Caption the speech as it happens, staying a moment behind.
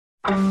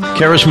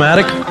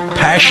Charismatic,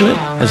 passionate,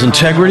 has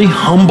integrity,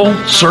 humble,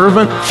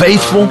 servant,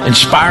 faithful,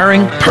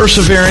 inspiring,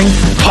 persevering,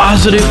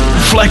 positive,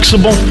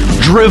 flexible,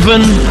 driven.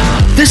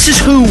 This is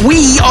who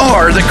we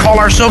are that call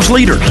ourselves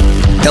leaders.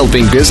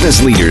 Helping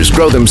business leaders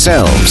grow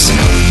themselves,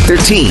 their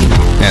team,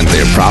 and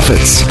their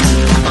profits.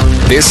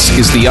 This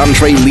is the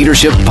Entree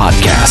Leadership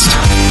Podcast.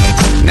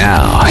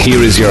 Now,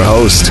 here is your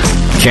host,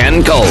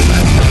 Ken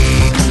Coleman.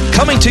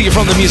 Coming to you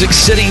from the Music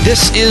City,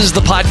 this is the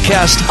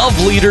podcast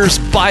of leaders,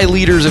 by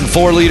leaders, and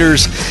for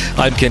leaders.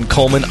 I'm Ken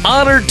Coleman,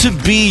 honored to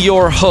be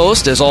your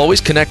host. As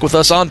always, connect with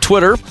us on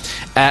Twitter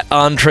at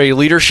Entree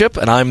Leadership,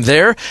 and I'm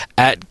there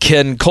at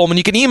Ken Coleman.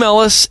 You can email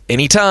us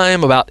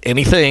anytime about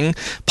anything,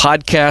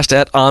 podcast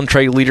at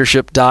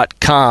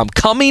entreleadership.com.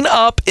 Coming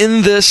up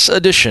in this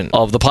edition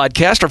of the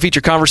podcast, our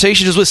featured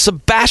conversation is with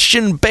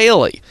Sebastian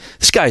Bailey.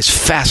 This guy is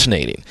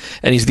fascinating,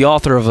 and he's the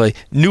author of a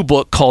new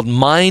book called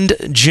Mind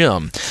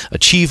Gym,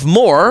 Achieve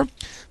More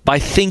by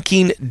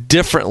Thinking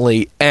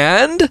Differently.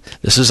 And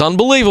this is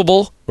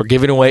unbelievable. We're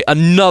giving away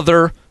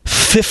another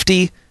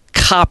 50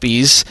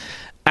 copies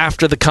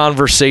after the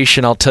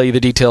conversation. I'll tell you the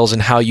details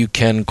and how you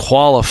can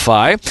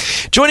qualify.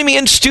 Joining me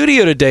in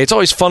studio today, it's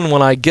always fun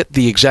when I get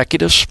the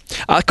executives.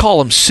 I call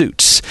them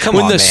suits.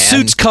 When the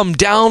suits come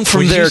down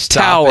from their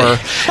tower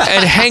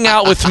and hang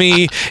out with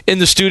me in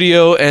the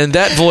studio, and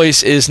that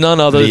voice is none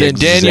other than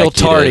Daniel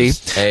Tardy,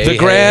 the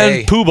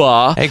grand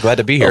poobah. Hey, glad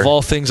to be here. Of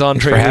all things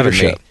Entree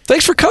Leadership.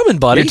 Thanks for coming,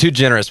 buddy. You're too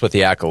generous with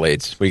the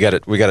accolades. We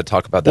got to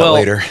talk about that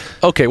later.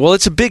 Okay, well,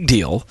 it's a big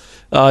deal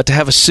to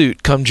have a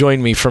suit come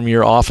join me from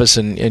your office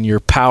and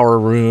your power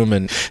room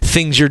and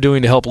things you're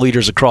doing to help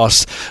leaders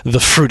across the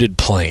fruited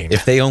plain.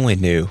 If they only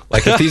knew.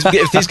 Like,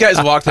 if these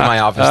guys walked in my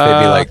office,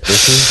 they'd be like,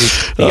 this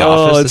is the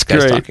office this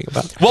guy's talking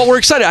about. Well, we're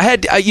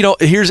excited.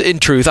 Here's in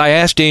truth, I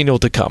asked Daniel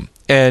to come,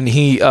 and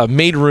he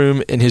made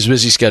room in his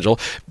busy schedule.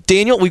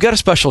 Daniel, we've got a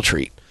special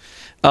treat.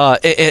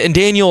 And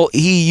Daniel,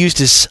 he used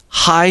his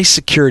high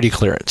security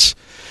clearance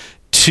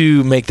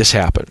to make this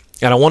happen.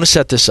 And I want to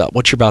set this up,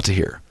 what you're about to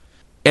hear.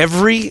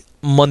 Every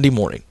Monday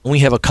morning, we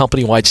have a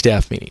company-wide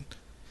staff meeting.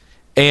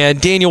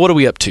 And Daniel, what are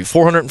we up to?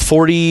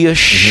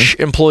 440-ish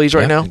employees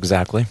right now?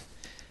 Exactly.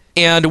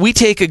 And we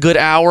take a good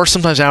hour,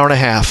 sometimes hour and a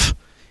half,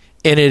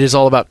 and it is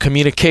all about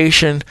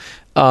communication.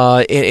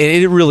 And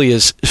it really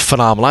is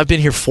phenomenal. I've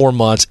been here 4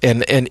 months,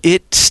 and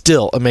it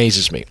still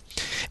amazes me.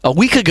 A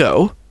week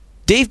ago,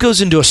 Dave goes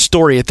into a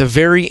story at the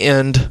very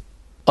end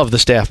of the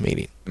staff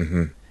meeting.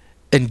 Mm-hmm.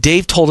 And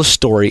Dave told a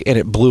story, and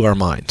it blew our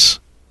minds.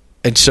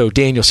 And so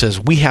Daniel says,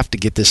 we have to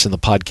get this in the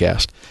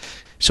podcast.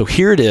 So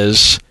here it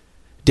is,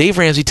 Dave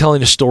Ramsey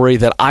telling a story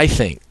that I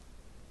think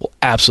will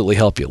absolutely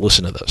help you.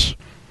 Listen to this.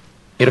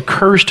 It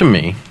occurs to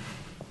me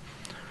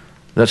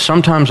that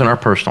sometimes in our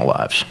personal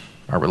lives,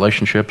 our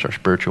relationships, our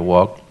spiritual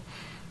walk,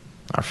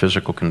 our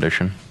physical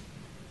condition,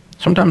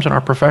 sometimes in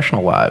our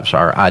professional lives,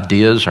 our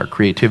ideas, our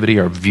creativity,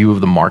 our view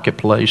of the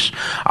marketplace,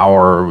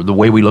 the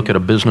way we look at a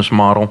business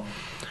model,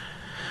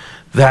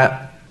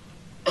 that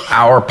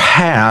our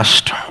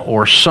past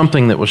or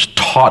something that was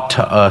taught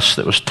to us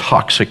that was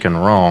toxic and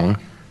wrong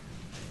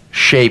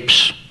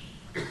shapes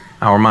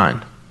our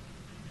mind.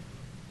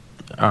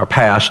 Our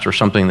past or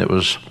something that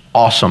was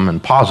awesome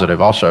and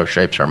positive also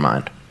shapes our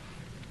mind.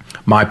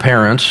 My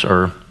parents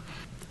were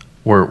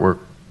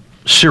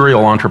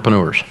serial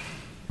entrepreneurs.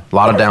 A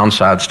lot of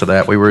downsides to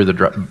that. We were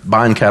either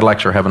buying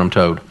Cadillacs or having them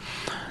towed.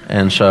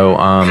 And so,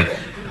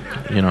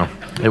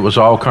 it was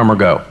all come or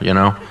go,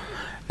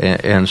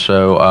 And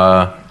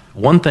so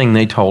one thing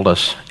they told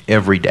us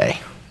every day,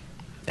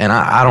 and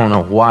I don't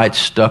know why it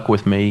stuck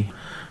with me,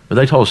 but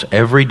they told us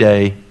every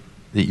day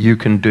that you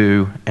can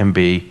do and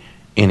be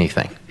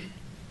anything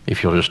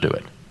if you'll just do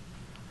it.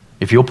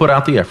 If you'll put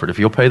out the effort, if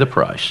you'll pay the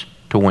price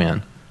to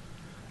win,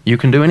 you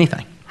can do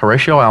anything.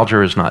 Horatio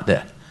Alger is not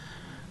dead.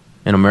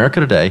 In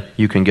America today,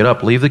 you can get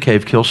up, leave the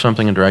cave, kill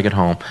something, and drag it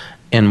home,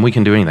 and we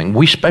can do anything.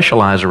 We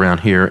specialize around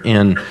here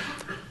in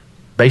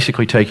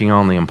basically taking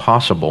on the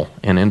impossible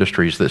in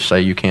industries that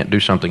say you can't do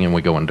something, and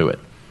we go and do it.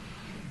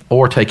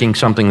 Or taking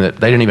something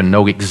that they didn't even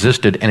know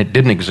existed, and it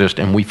didn't exist,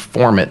 and we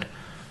form it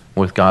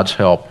with God's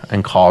help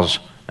and cause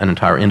an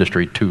entire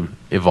industry to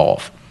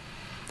evolve.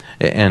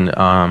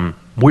 And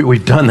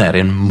we've done that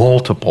in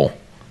multiple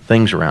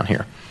things around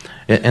here.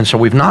 And so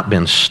we've not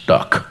been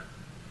stuck.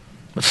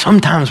 But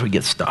sometimes we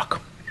get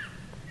stuck.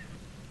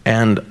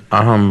 And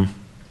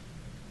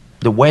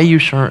the way you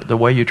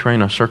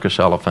train a circus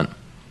elephant,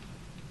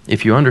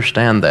 if you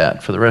understand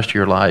that for the rest of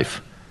your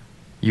life,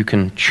 you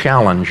can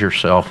challenge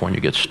yourself when you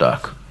get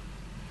stuck.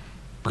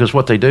 Because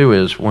what they do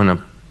is when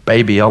a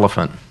baby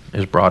elephant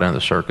is brought into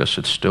the circus,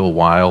 it's still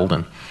wild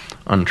and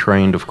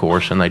untrained, of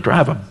course, and they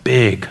drive a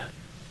big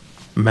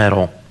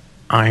metal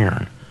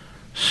iron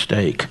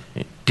stake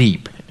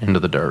deep into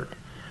the dirt.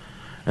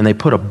 And they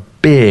put a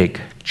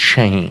big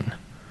chain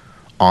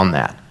on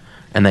that.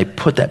 And they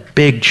put that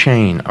big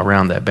chain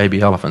around that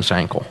baby elephant's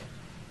ankle.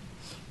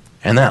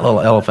 And that little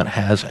elephant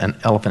has an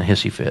elephant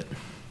hissy fit.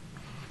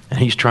 And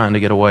he's trying to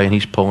get away, and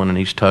he's pulling, and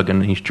he's tugging,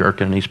 and he's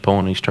jerking, and he's pulling,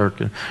 and he's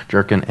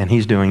jerking, and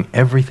he's doing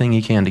everything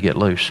he can to get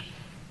loose.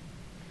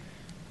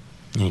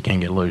 And he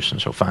can't get loose,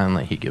 and so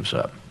finally he gives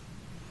up.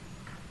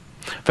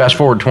 Fast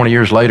forward 20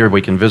 years later,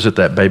 we can visit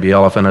that baby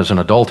elephant as an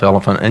adult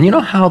elephant. And you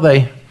know how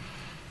they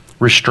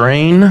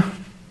restrain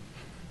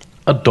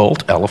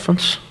adult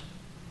elephants?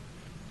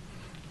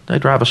 They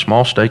drive a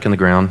small stake in the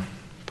ground,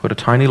 put a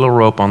tiny little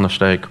rope on the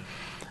stake,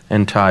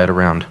 and tie it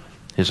around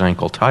his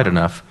ankle, tight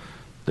enough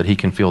that he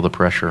can feel the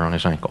pressure on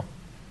his ankle.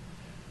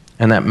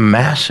 And that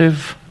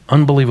massive,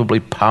 unbelievably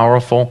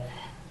powerful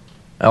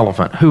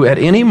elephant, who at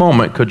any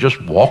moment could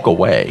just walk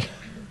away,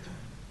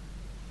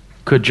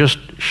 could just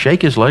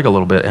shake his leg a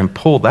little bit and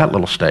pull that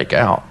little stake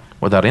out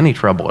without any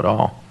trouble at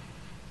all,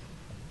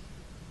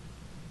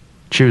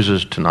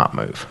 chooses to not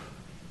move.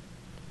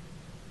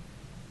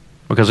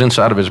 Because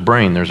inside of his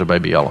brain there's a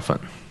baby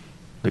elephant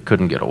that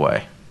couldn't get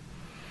away.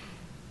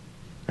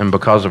 And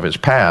because of his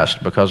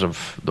past, because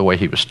of the way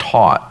he was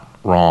taught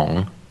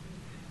wrong,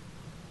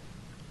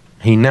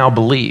 he now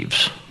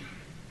believes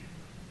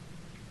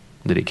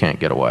that he can't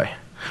get away.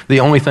 The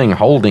only thing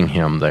holding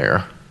him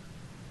there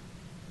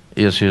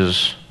is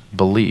his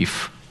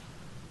belief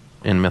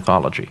in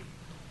mythology.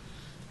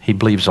 He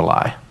believes a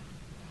lie.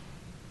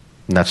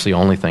 And that's the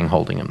only thing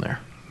holding him there.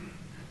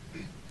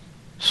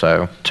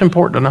 So it's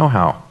important to know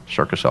how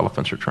circus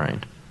elephants are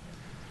trained.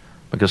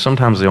 Because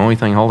sometimes the only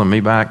thing holding me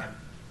back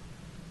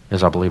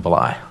is I believe a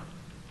lie.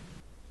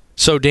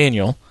 So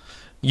Daniel,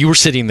 you were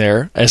sitting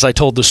there as I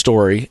told the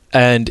story,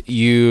 and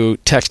you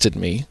texted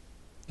me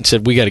and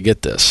said, we got to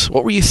get this.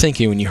 What were you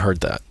thinking when you heard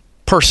that,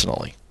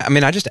 personally? I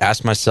mean, I just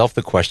asked myself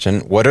the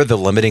question, what are the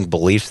limiting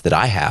beliefs that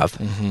I have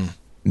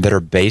that are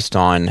based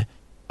on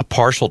a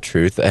partial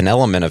truth, an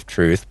element of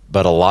truth,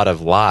 but a lot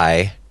of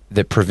lie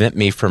that prevent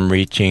me from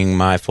reaching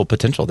my full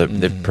potential,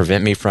 that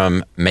prevent me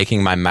from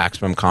making my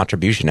maximum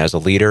contribution as a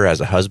leader, as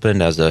a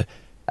husband, as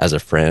a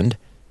friend.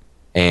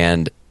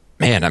 And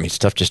man, I mean,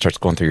 stuff just starts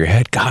going through your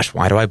head. Gosh,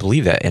 why do I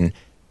believe that? And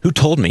who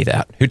told me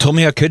that? Who told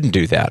me I couldn't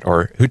do that?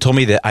 Or who told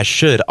me that I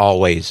should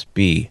always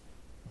be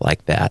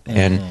like that?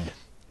 And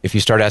if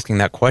you start asking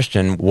that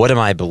question, what am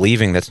I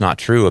believing that's not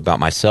true about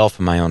myself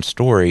and my own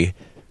story?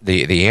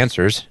 The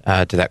answers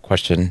to that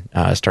question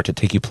start to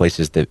take you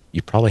places that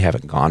you probably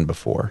haven't gone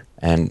before.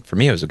 And for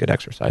me, it was a good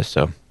exercise,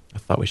 so I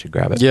thought we should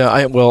grab it. Yeah,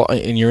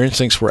 and your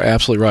instincts were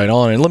absolutely right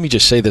on. And let me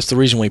just say this, the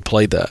reason we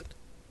played that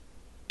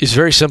is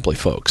very simply,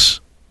 folks,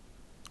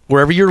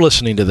 wherever you're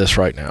listening to this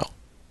right now,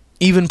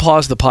 even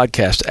pause the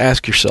podcast to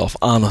ask yourself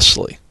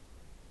honestly,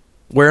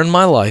 where in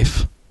my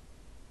life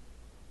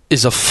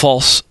is a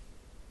false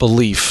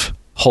belief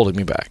holding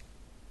me back?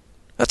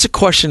 That's a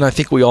question I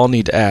think we all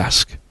need to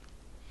ask.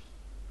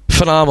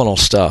 Phenomenal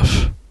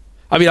stuff.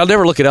 I mean, I'll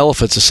never look at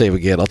elephants the same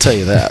again, I'll tell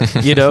you that.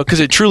 Because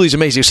it truly is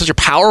amazing. It's such a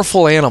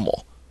powerful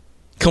animal,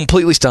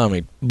 completely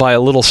stymied by a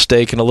little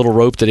stake and a little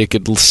rope that it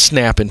could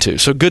snap into.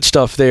 So good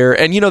stuff there.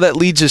 And, that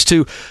leads us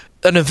to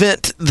an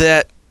event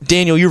that,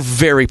 Daniel, you're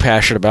very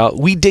passionate about.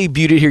 We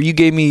debuted it here. You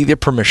gave me the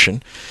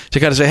permission to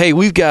kind of say, hey,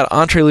 we've got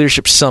Entre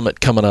Leadership Summit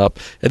coming up,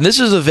 and this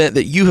is an event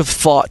that you have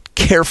thought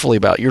carefully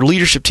about. Your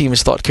leadership team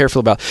has thought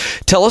carefully about.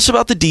 Tell us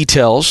about the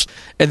details,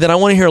 and then I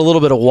want to hear a little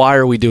bit of why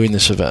are we doing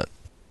this event.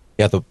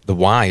 Yeah, the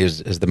why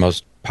is the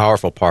most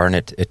powerful part, and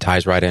it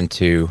ties right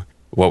into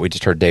what we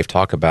just heard Dave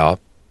talk about.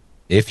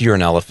 If you're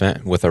an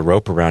elephant with a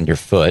rope around your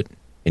foot,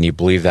 and you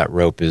believe that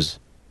rope is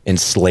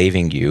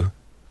enslaving you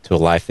to a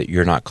life that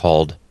you're not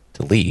called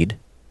to lead,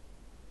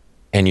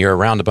 and you're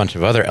around a bunch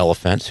of other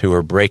elephants who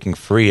are breaking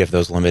free of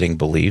those limiting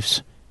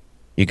beliefs,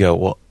 you go,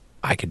 well,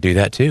 I could do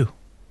that too.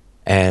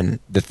 And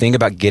the thing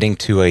about getting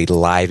to a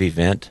live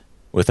event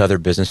with other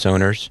business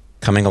owners,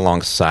 coming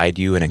alongside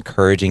you and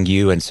encouraging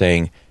you and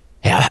saying,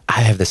 hey, I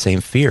have the same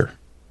fear.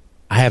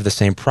 I have the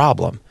same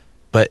problem.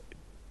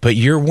 But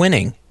you're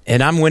winning,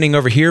 and I'm winning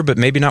over here, but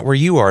maybe not where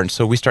you are. And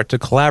so we start to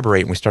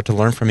collaborate, and we start to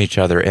learn from each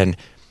other. And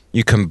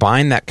you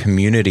combine that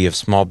community of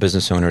small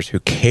business owners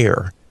who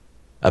care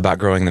about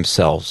growing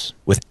themselves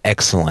with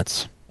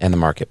excellence in the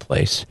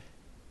marketplace.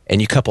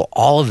 And you couple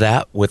all of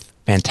that with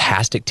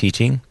fantastic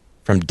teaching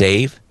from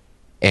Dave.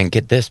 And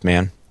get this,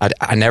 man,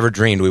 I never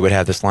dreamed we would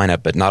have this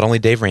lineup, but not only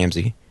Dave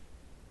Ramsey,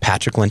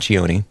 Patrick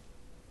Lencioni,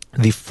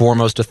 the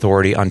foremost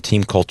authority on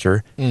team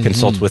culture,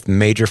 consults with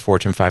major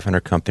Fortune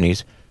 500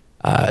 companies,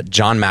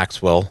 John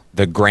Maxwell,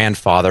 the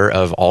grandfather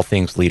of all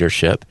things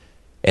leadership.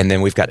 And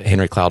then we've got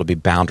Henry Cloud to be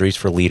Boundaries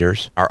for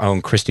Leaders, our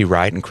own Christy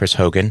Wright and Chris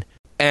Hogan.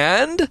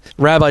 And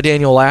Rabbi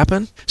Daniel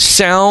Lappin,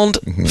 sound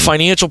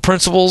financial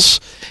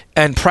principles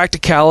and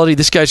practicality.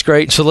 This guy's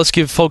great. So let's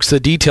give folks the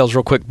details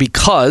real quick,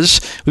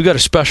 because we've got a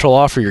special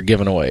offer you're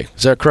giving away.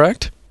 Is that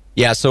correct?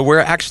 Yeah, so we're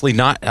actually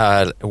not,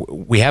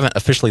 we haven't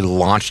officially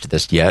launched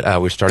this yet.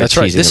 We've started That's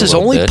right. teasing This it a is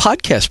little only bit.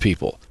 podcast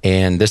people.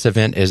 And this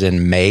event is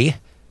in May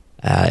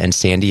in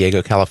San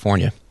Diego,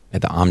 California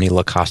at the Omni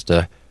La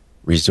Costa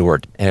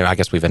Resort. And I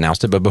guess we've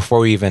announced it, but before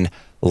we even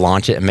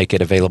launch it and make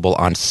it available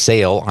on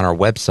sale on our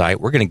website,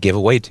 we're going to give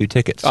away 2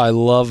 tickets. I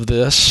love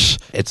this.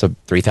 It's a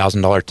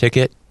 $3,000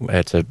 ticket.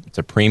 It's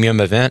a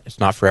premium event. It's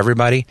not for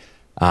everybody,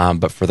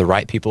 but for the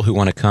right people who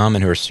want to come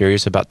and who are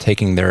serious about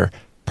taking their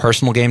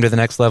personal game to the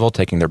next level,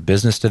 taking their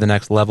business to the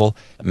next level.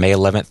 May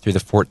 11th through the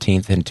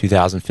 14th in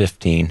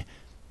 2015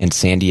 in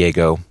San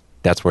Diego.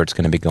 That's where it's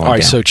going to be going All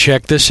right, down. so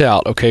check this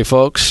out, okay,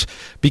 folks?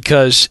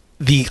 Because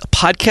the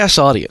podcast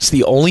audience,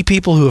 the only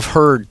people who have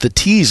heard the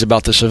tease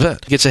about this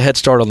event, gets a head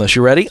start on this.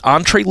 You ready?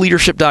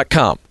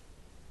 EntreLeadership.com.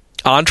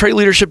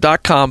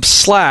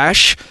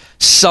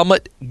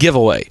 EntreLeadership.com/summit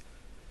giveaway.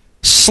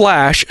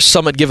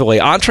 /summit giveaway.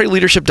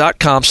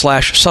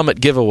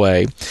 EntreLeadership.com/summit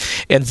giveaway.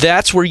 And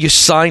that's where you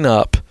sign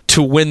up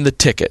to win the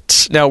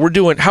tickets. Now, we're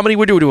doing, how many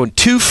we're doing? We're doing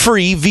 2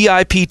 free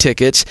VIP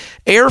tickets,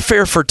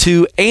 airfare for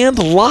 2, and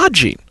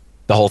lodging.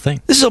 The whole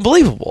thing. This is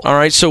unbelievable. All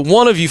right, so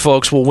one of you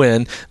folks will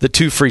win the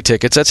 2 free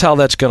tickets. That's how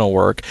that's going to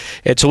work.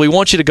 And so we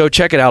want you to go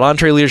check it out,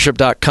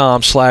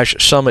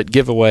 EntreLeadership.com/summit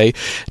giveaway.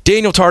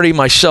 Daniel Tardy,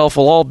 myself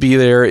will all be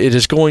there. It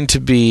is going to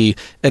be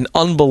an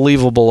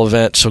unbelievable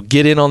event, so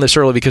get in on this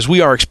early because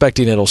we are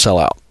expecting it'll sell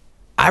out.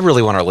 I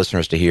really want our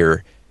listeners to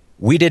hear,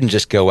 we didn't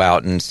just go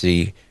out and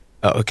see,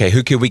 okay,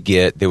 who could we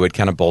get that would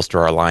kind of bolster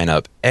our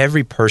lineup?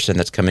 Every person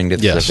that's coming to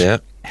this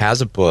event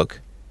has a book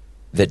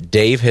that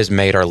Dave has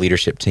made our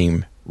leadership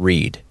team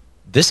read.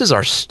 This is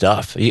our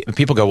stuff.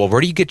 People go, well,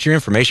 where do you get your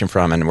information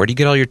from? And where do you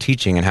get all your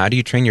teaching? And how do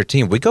you train your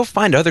team? We go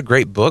find other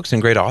great books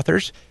and great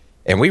authors,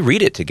 and we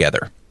read it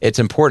together. It's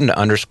important to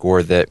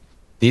underscore that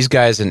these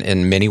guys,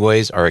 in many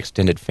ways, are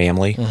extended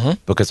family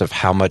because of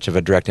how much of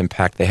a direct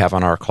impact they have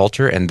on our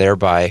culture, and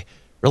thereby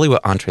really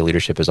what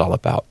EntreLeadership is all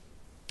about.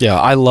 Yeah,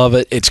 I love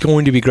it. It's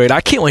going to be great. I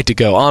can't wait to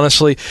go.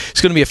 Honestly,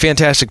 it's going to be a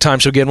fantastic time.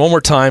 So again, one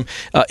more time,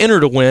 enter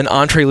to win,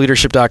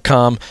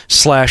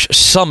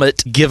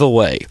 EntreLeadership.com/summit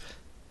giveaway.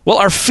 Well,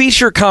 our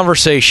feature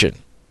conversation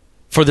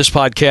for this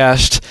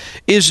podcast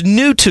is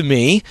new to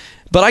me,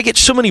 but I get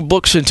so many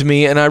books into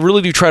me, and I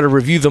really do try to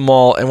review them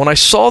all. And when I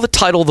saw the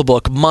title of the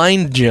book,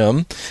 Mind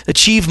Gym,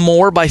 Achieve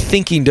More by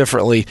Thinking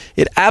Differently,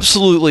 it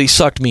absolutely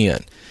sucked me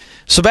in.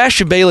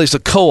 Sebastian Bailey is the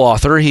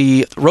co-author.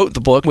 He wrote the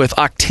book with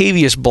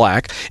Octavius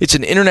Black. It's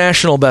an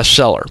international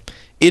bestseller.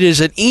 It is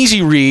an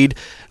easy read,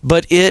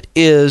 but it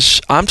is,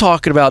 I'm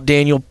talking about,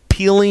 Daniel,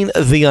 peeling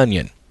the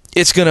onion.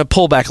 It's going to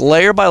pull back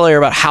layer by layer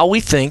about how we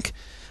think,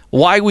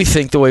 why we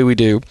think the way we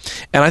do,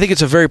 and I think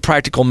it's a very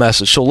practical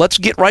message. So let's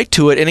get right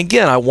to it. And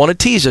again, I want to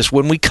tease us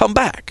when we come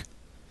back.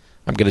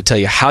 I'm going to tell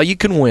you how you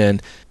can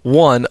win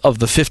one of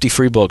the 50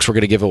 free books we're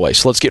going to give away.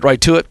 So let's get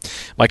right to it.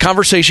 My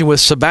conversation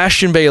with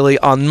Sebastian Bailey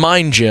on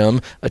Mind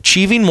Gym,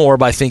 Achieving More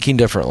by Thinking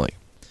Differently.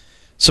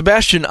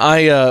 Sebastian,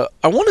 I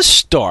want to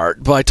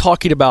start by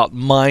talking about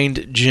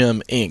Mind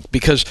Gym Inc.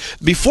 because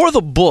before the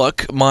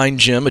book, Mind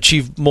Gym,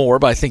 Achieve More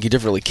by Thinking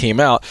Differently, came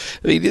out,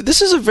 this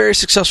is a very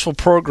successful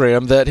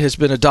program that has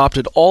been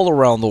adopted all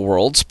around the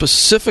world.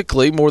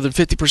 Specifically, more than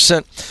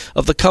 50%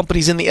 of the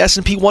companies in the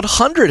S&P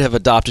 100 have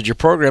adopted your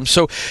program.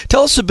 So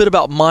tell us a bit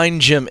about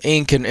Mind Gym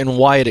Inc. and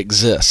why it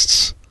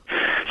exists.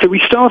 So we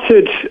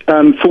started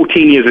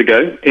 14 years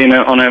ago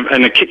on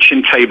a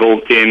kitchen table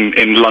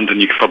in London.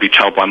 You can probably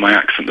tell by my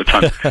accent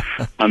that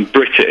I'm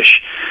British.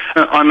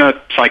 I'm a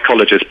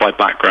psychologist by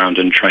background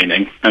and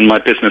training, and my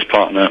business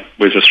partner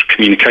was a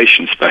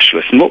communications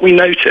specialist. And what we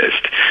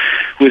noticed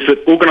was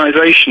that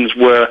organizations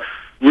were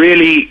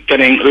really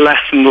getting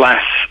less and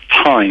less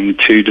time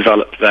to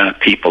develop their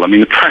people. I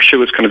mean, the pressure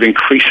was kind of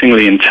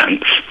increasingly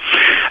intense.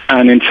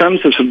 And in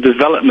terms of some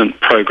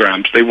development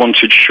programs, they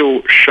wanted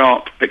short,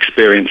 sharp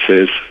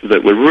experiences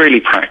that were really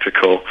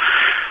practical.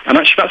 And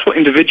actually, that's what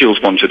individuals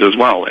wanted as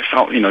well. It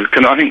felt,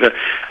 I think that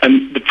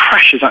the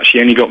pressure's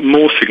actually only got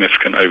more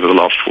significant over the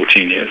last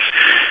 14 years.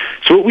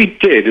 So what we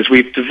did is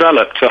we've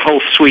developed a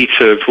whole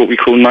suite of what we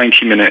call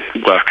 90-minute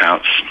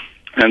workouts.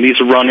 And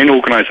these are run in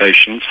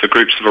organizations for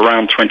groups of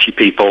around 20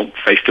 people,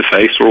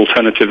 face-to-face, or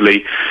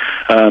alternatively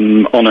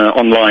on an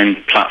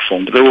online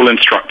platform. But they're all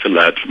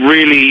instructor-led,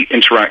 really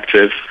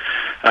interactive,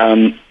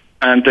 and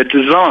they're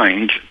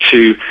designed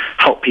to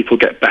help people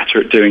get better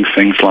at doing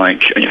things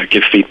like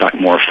give feedback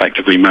more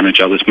effectively, manage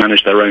others,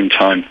 manage their own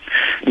time.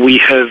 We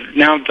have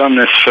now done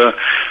this for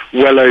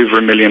well over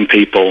 1 million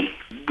people.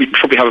 We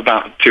probably have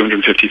about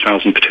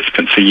 250,000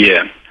 participants a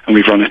year. And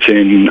we've run it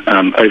in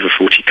over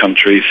 40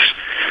 countries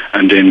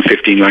and in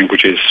 15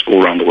 languages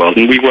all around the world.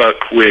 And we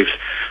work with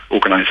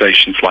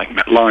organizations like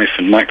MetLife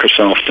and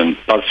Microsoft and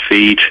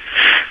BuzzFeed.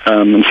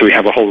 And so we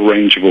have a whole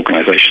range of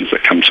organizations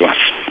that come to us.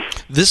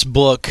 This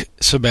book,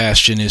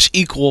 Sebastian, is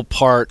equal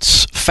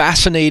parts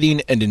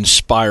fascinating and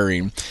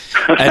inspiring.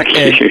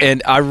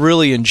 And I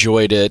really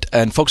enjoyed it.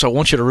 And folks, I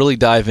want you to really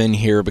dive in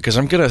here because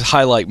I'm going to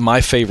highlight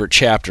my favorite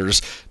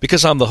chapters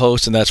because I'm the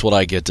host and that's what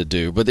I get to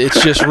do. But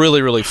it's just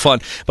really, really fun.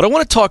 But I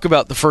want to talk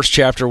about the first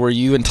chapter where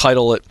you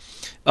entitle it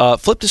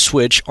Flip the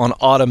Switch on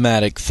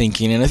Automatic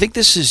Thinking. And I think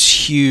this is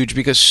huge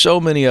because so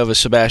many of us,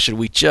 Sebastian,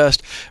 we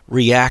just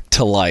react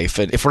to life.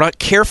 And if we're not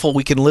careful,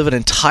 we can live an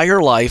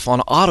entire life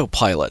on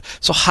autopilot.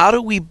 So how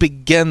do we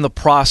begin the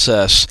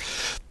process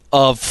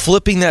of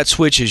flipping that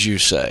switch, as you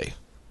say?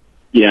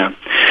 Yeah.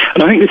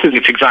 And I think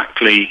it's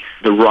exactly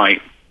the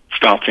right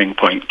starting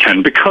point,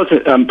 Ken. Because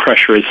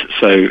pressure is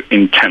so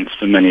intense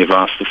for many of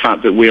us, the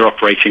fact that we're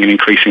operating in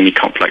increasingly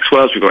complex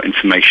worlds, we've got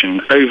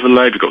information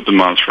overload, we've got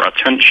demands for our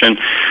attention.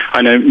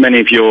 I know many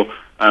of your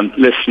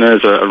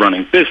listeners are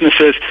running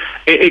businesses.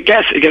 It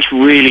gets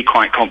really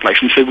quite complex,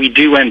 and so we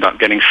do end up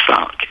getting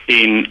stuck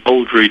in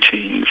old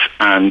routines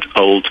and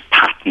old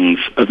patterns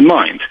of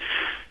mind.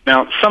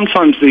 Now,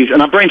 sometimes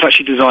and our brain's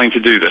actually designed to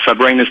do this. Our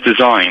brain is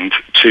designed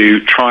to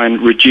try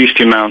and reduce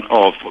the amount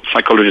of what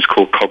psychologists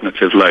call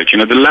cognitive load.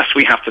 The less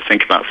we have to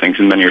think about things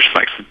in many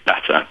respects, the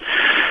better.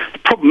 The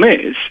problem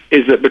is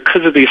that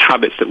because of these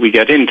habits that we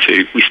get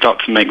into, we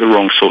start to make the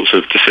wrong sorts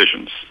of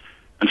decisions.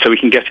 And so we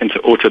can get into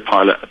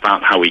autopilot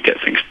about how we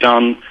get things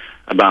done,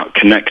 about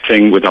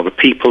connecting with other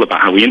people,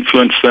 about how we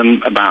influence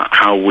them, about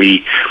how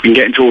we can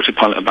get into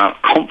autopilot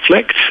about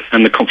conflict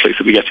and the conflicts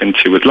that we get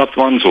into with loved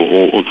ones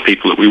or the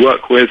people that we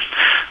work with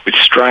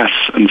stress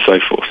and so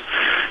forth.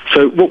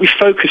 So what we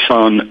focus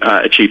on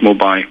Achieve More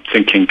by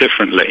Thinking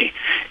Differently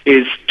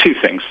is two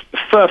things. The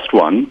first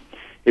one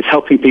is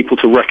helping people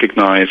to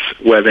recognize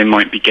where they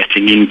might be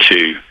getting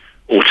into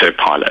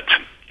autopilot.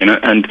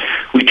 And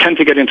we tend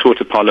to get into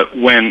autopilot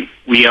when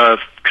we are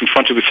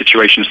confronted with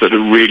situations that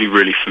are really,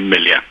 really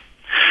familiar.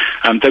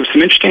 There was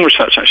some interesting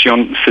research actually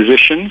on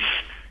physicians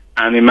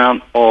and the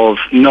amount of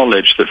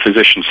knowledge that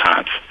physicians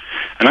had.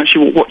 And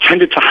actually what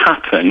tended to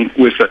happen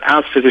was that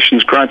as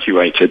physicians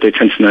graduated, they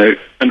tend to know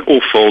an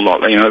awful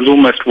lot. It was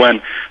almost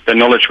when their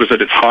knowledge was at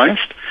its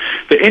highest.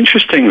 But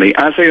interestingly,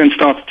 as they then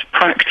started to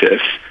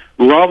practice,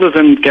 rather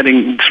than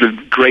getting sort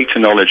of greater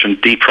knowledge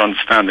and deeper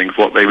understanding of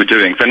what they were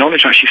doing, their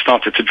knowledge actually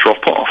started to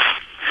drop off.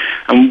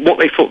 And what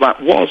they thought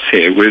that was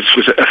here was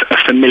a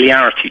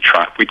familiarity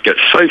trap. We'd get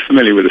so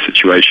familiar with the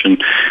situation,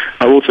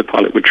 our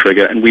autopilot would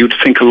trigger, and we would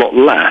think a lot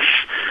less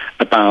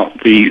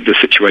about the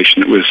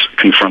situation that was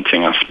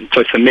confronting us.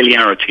 So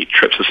familiarity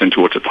trips us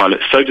into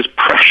autopilot. So does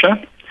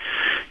pressure.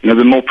 The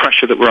more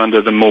pressure that we're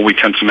under, the more we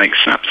tend to make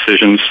snap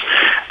decisions.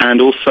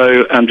 And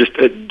also just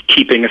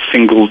keeping a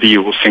single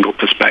view or single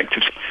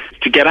perspective.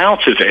 To get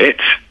out of it,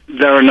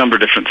 there are a number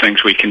of different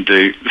things we can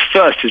do. The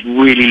first is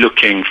really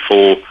looking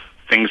for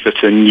things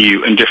that are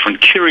new and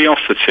different.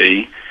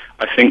 Curiosity,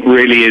 I think,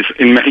 really is,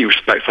 in many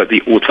respects, like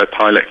the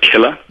autopilot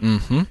killer.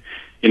 Mm-hmm.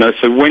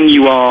 So when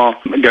you are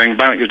going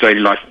about your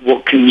daily life,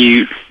 what can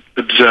you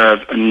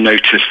observe and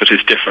notice that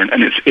is different?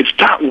 And it's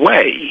that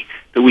way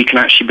that we can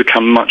actually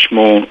become much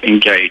more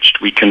engaged.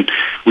 We can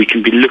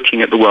be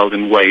looking at the world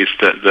in ways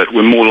that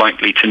we're more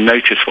likely to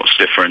notice what's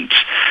different.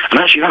 And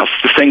actually that's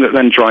the thing that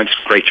then drives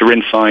greater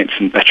insights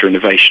and better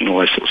innovation, all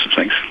those sorts of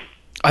things.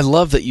 I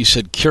love that you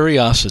said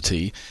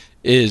curiosity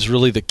is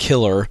really the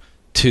killer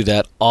to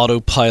that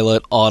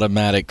autopilot,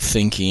 automatic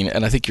thinking.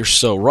 And I think you're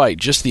so right.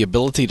 Just the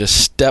ability to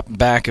step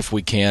back, if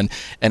we can,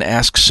 and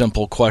ask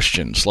simple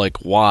questions like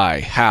why,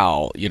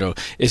 how,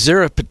 is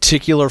there a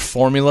particular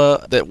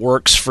formula that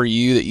works for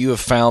you that you have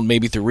found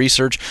maybe through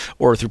research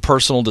or through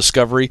personal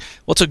discovery?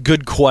 What's a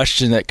good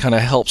question that kind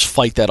of helps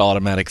fight that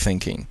automatic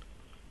thinking?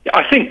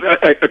 I think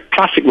a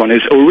classic one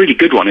is, or a really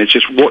good one, is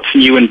just what's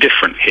new and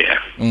different here.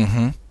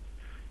 Mm-hmm.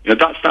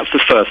 That's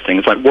the first thing.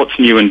 It's like, what's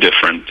new and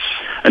different?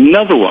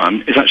 Another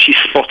one is actually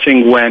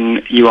spotting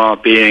when you are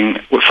being,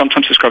 what's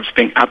sometimes described as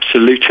being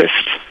absolutist.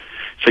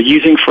 So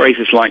using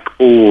phrases like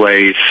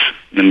always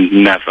and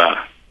never.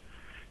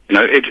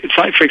 It's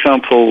like, for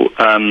example,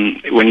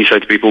 when you say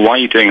to people, why are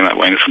you doing it that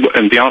way?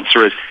 And the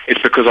answer is,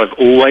 it's because I've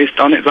always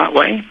done it that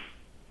way.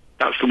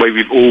 That's the way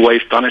we've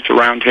always done it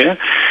around here.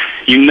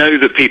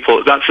 That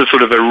people, that's a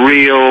sort of a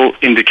real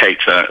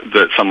indicator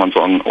that someone's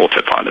on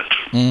autopilot.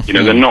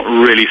 Mm-hmm. They're not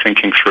really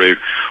thinking through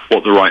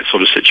what the right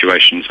sort of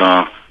situations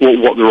are,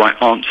 what the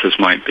right answers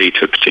might be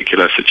to a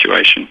particular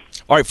situation.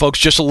 All right, folks,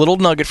 just a little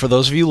nugget for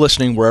those of you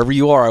listening, wherever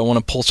you are, I want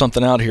to pull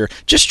something out here.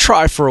 Just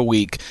try for a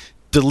week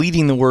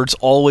deleting the words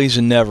always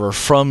and never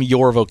from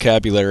your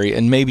vocabulary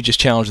and maybe just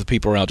challenge the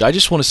people around you. I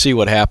just want to see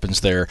what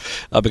happens there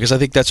because I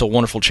think that's a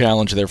wonderful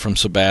challenge there from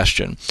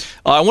Sebastian.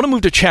 I want to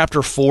move to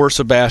chapter 4,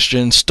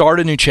 Sebastian,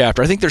 start a new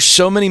chapter. I think there's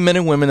so many men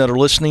and women that are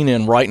listening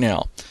in right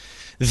now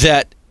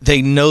that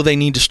they know they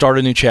need to start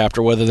a new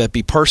chapter, whether that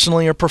be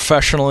personally or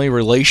professionally,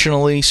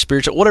 relationally,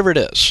 spiritually, whatever it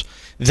is.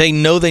 They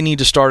know they need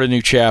to start a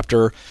new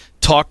chapter.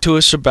 Talk to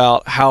us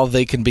about how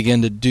they can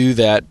begin to do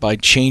that by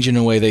changing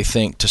the way they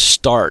think to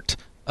start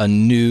a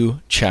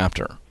new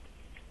chapter.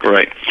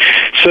 Great.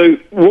 So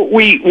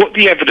what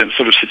the evidence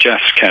sort of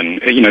suggests, Ken,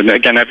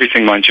 again,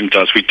 everything Mind Gym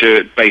does, we do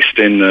it based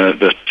in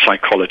the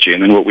psychology,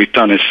 and then what we've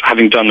done is,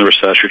 having done the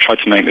research, we've tried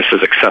to make this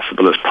as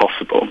accessible as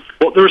possible.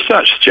 What the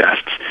research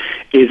suggests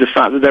is the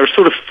fact that there are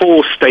sort of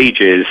 4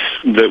 stages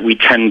that we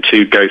tend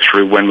to go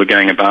through when we're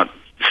going about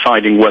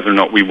deciding whether or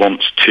not we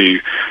want to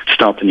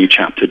start a new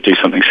chapter, do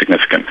something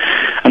significant.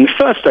 And the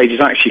first stage is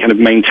actually kind of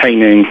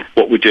maintaining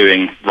what we're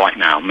doing right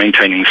now,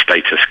 maintaining the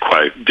status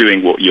quo,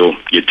 doing what you're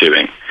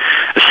doing.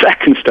 The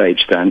second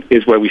stage then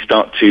is where we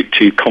start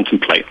to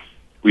contemplate.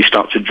 We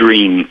start to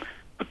dream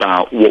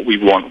about what we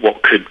want,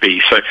 what could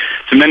be. So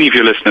many of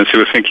your listeners who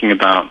are thinking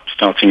about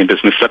starting a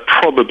business, they're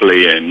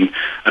probably in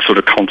a sort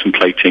of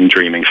contemplating,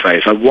 dreaming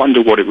phase. I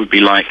wonder what it would be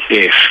like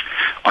if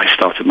I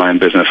started my own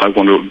business. I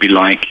wonder what it would be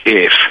like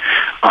if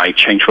I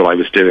changed what I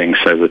was doing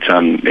so that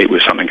it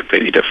was something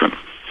completely different.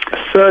 A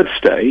third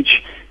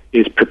stage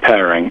is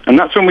preparing, and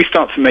that's when we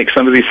start to make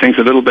some of these things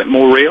a little bit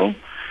more real.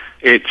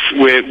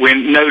 We're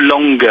no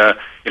longer,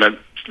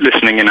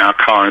 listening in our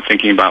car and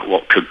thinking about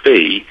what could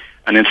be.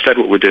 And instead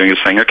what we're doing is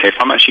saying, okay, if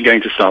I'm actually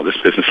going to start this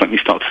business, let me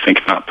start to think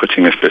about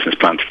putting this business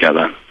plan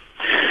together.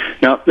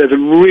 Now, there's a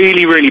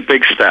really, really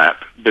big step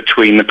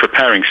between the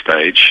preparing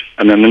stage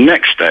and then the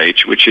next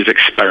stage, which is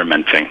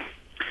experimenting.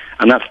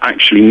 And that's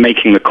actually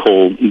making the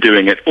call,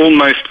 doing it,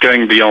 almost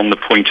going beyond the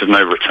point of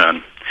no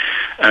return.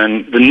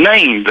 And the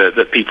name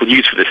that people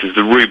use for this is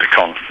the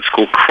Rubicon. It's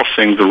called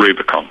crossing the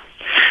Rubicon.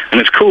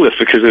 And it's called this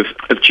because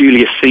of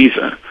Julius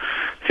Caesar,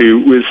 who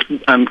was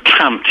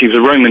camped. He was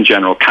a Roman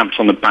general camped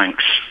on the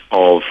banks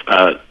of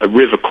a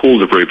river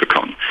called the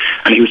Rubicon,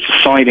 and he was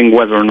deciding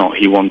whether or not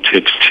he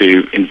wanted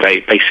to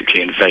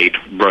invade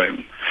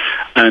Rome.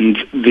 And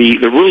the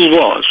rule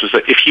was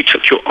that if you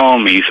took your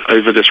armies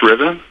over this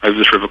river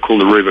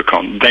called the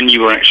Rubicon, then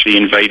you were actually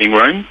invading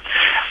Rome,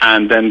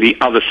 and then the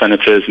other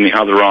senators and the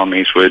other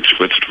armies would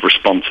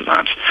respond to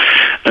that.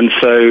 And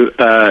so,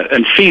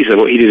 and Caesar,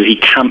 what he did is he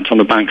camped on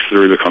the banks of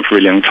the Rubicon for a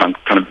really long time,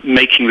 kind of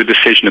making the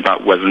decision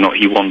about whether or not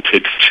he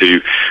wanted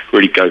to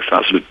really go for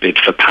that sort of bid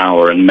for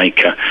power and make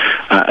a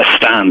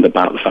stand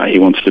about the fact he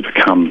wanted to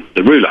become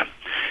the ruler.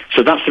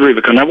 So that's the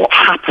Rubicon. Now, what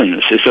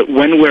happens is that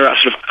when we're at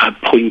sort of a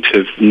point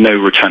of no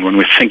return, when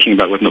we're thinking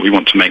about whether or not we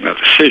want to make that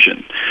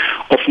decision,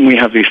 often we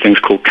have these things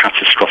called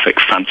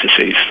catastrophic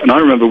fantasies. And I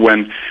remember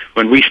when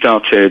we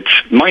started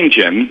Mind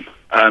Gym,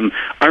 I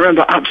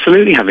remember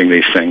absolutely having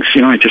these things.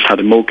 I just had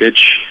a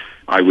mortgage.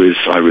 I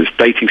was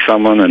dating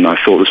someone, and I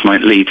thought this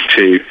might lead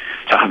to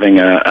having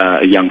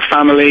a young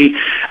family,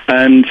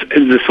 and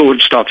the thought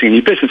of starting a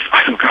new business.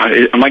 I thought, God,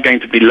 am I going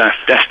to be left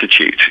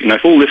destitute?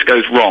 If all this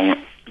goes wrong,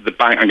 the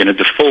bank, I'm going to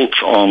default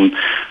on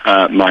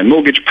my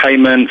mortgage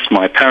payments,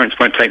 my parents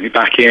won't take me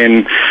back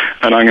in,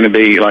 and I'm going to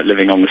be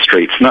living on the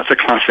streets. And that's a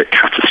classic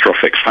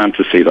catastrophic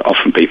fantasy that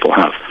often people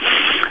have.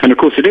 And of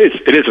course it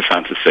is a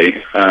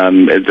fantasy.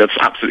 That's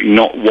absolutely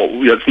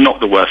that's not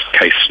the worst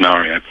case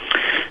scenario.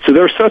 So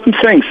there are certain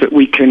things that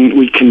we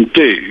can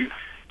do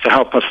to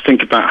help us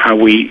think about how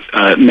we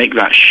make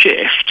that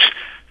shift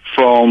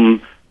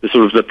from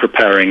the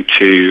preparing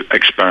to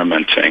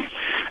experimenting.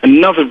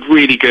 Another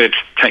really good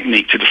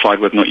technique to decide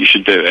whether or not you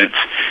should do it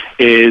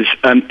is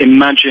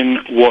imagine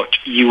what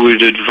you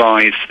would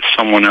advise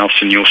someone else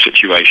in your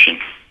situation.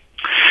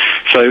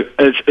 So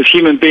as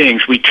human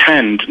beings, we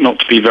tend not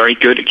to be very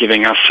good at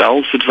giving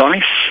ourselves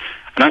advice,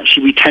 and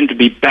actually we tend to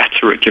be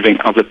better at giving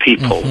other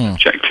people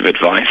objective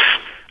advice.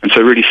 And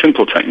so a really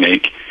simple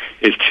technique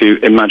is to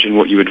imagine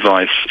what you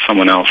advise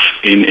someone else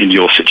in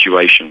your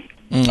situation.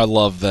 I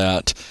love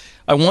that.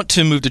 I want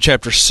to move to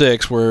Chapter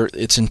 6, where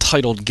it's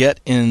entitled Get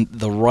in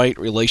the Right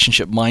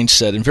Relationship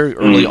Mindset. And very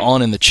early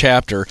on in the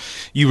chapter,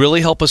 you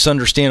really help us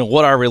understand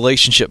what our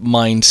relationship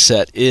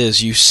mindset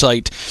is. You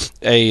cite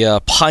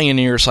a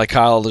pioneer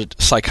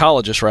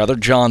psychologist,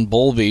 John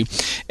Bowlby.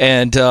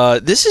 And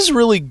this is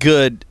really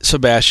good,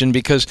 Sebastian,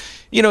 because,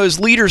 as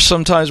leaders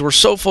sometimes we're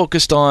so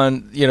focused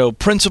on,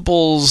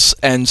 principles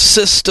and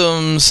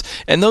systems,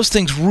 and those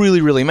things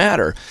really, really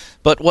matter.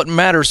 But what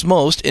matters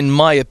most, in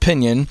my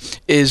opinion,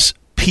 is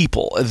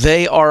people.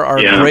 They are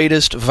our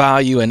greatest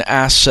value and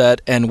asset,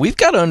 and we've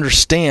got to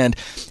understand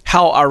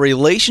how our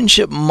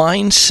relationship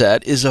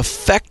mindset is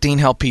affecting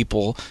how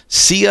people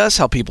see us,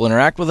 how people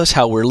interact with us,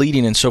 how we're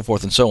leading, and so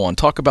forth and so on.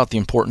 Talk about the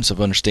importance of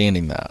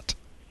understanding that.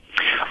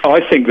 I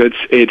think that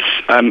it's,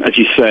 as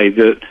you say,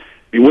 that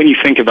when you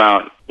think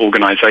about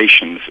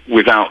organizations,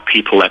 without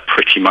people, they're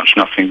pretty much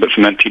nothing but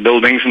some empty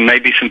buildings and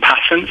maybe some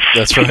patents.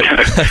 That's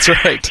right. That's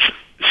right.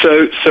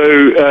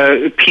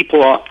 So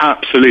people are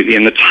absolutely,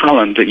 and the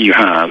talent that you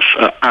have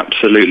are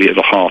absolutely at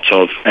the heart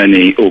of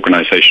any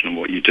organization and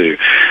what you do.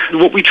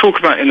 What we talk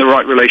about in the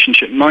right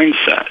relationship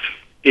mindset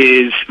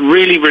is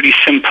really, really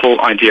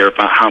simple idea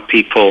about how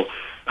people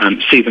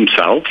see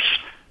themselves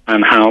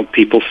and how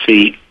people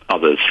see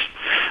others.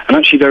 And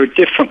actually there are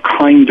different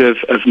kind of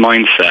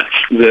mindsets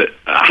that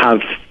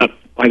have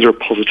either a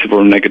positive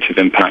or a negative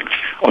impact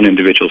on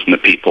individuals and the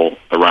people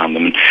around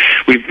them. And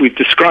we've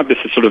described this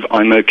as sort of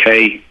I'm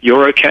okay,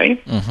 you're okay.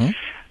 Mm-hmm.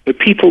 The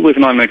people with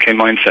an I'm okay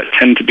mindset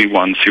tend to be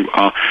ones who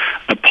are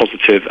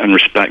positive and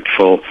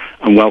respectful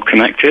and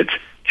well-connected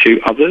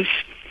to others.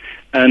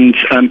 And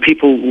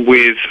people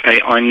with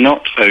a I'm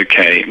not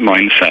okay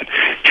mindset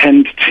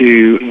tend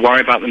to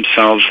worry about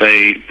themselves.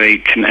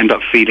 They can end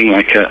up feeling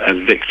like a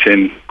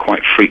victim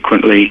quite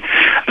frequently.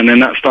 And then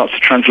that starts to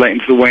translate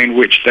into the way in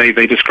which they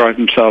describe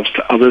themselves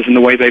to others and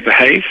the way they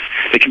behave.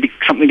 They can be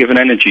something of an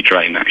energy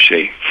drain,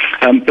 actually.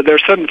 But there are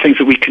certain things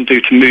that we can do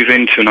to move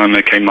into an I'm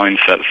okay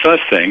mindset. The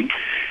first thing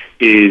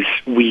is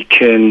we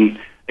can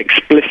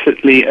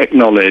explicitly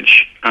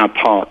acknowledge our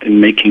part in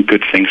making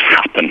good things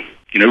happen.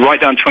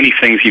 Write down 20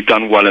 things you've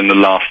done well in the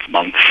last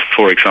month,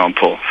 for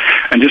example,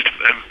 and just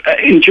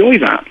enjoy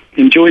that.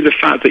 Enjoy the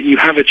fact that you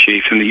have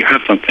achieved and that you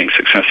have done things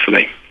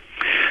successfully.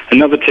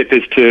 Another tip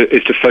is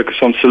to focus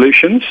on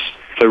solutions.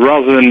 So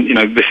rather than,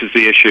 this is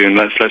the issue and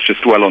let's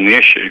just dwell on the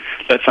issue,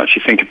 let's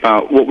actually think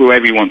about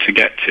where we want to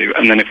get to,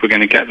 and then if we're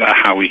going to get there,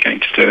 how are we going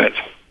to do it?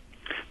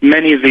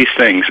 Many of these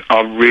things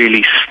are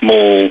really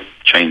small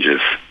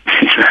changes.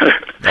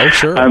 Oh,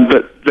 sure.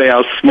 But they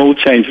are small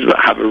changes that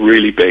have a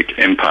really big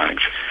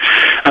impact.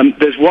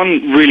 There's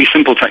one really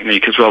simple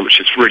technique as well, which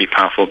is really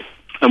powerful,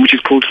 which is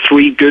called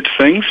 3 good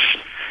things.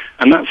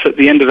 And that's at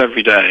the end of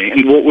every day.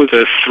 And what were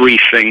the 3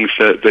 things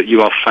that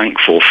you are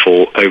thankful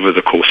for over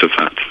the course of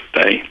that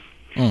day?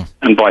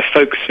 And by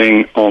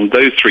focusing on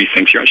those 3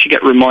 things, you actually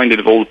get reminded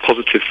of all the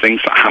positive things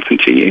that happen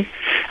to you.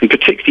 And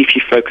particularly if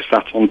you focus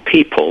that on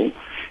people,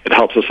 it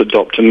helps us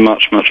adopt a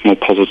much, much more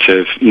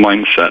positive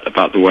mindset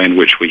about the way in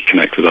which we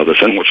connect with others.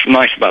 And what's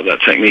nice about that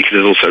technique is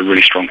there's also a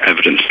really strong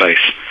evidence base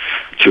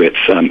to its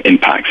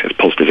impact, its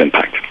positive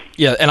impact.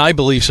 Yeah, and I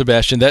believe,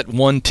 Sebastian, that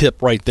one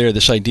tip right there,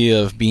 this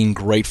idea of being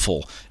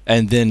grateful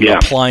and then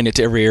applying it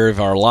to every area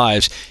of our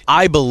lives,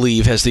 I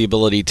believe has the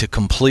ability to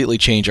completely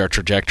change our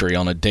trajectory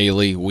on a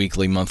daily,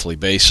 weekly, monthly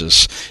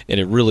basis, and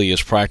it really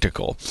is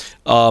practical.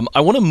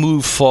 I want to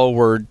move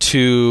forward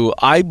to,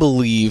 I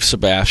believe,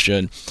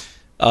 Sebastian,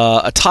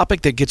 a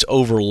topic that gets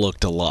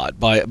overlooked a lot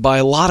by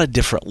a lot of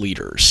different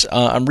leaders.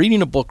 I'm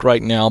reading a book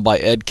right now by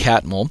Ed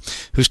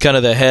Catmull, who's kind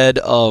of the head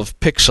of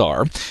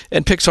Pixar,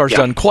 and Pixar's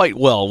done quite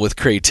well with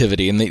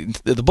creativity, and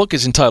the book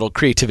is entitled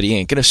Creativity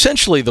Inc., and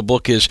essentially the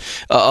book is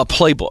a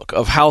playbook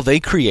of how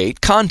they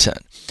create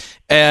content.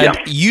 And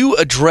you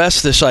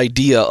address this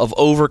idea of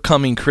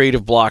overcoming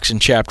creative blocks in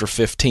Chapter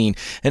 15.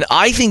 And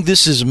I think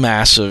this is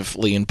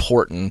massively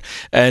important.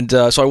 And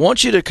so I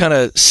want you to kind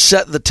of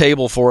set the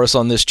table for us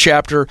on this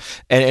chapter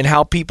and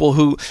how people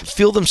who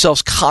feel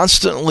themselves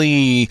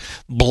constantly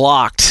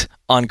blocked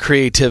on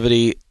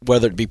creativity,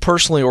 whether it be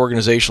personally or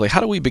organizationally, how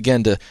do we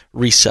begin to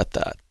reset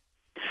that?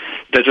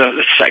 There's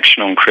a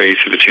section on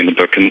creativity in the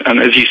book, and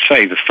as you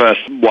say, the first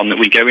one that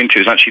we go into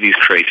is actually these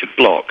creative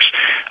blocks.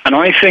 And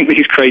I think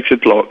these creative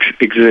blocks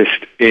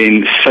exist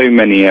in so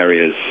many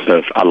areas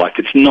of our life.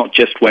 It's not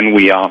just when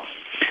we are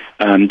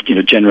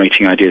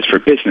generating ideas for a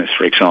business,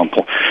 for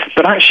example,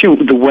 but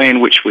actually the way in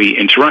which we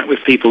interact with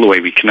people, the way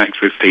we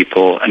connect with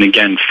people, and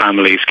again,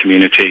 families,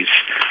 communities,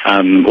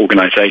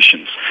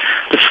 organizations.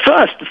 The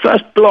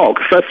first block,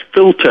 first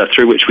filter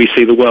through which we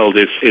see the world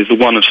is the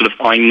one of sort of,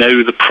 I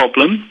know the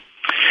problem,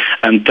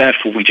 and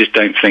therefore we just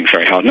don't think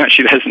very hard. And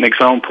actually, there's an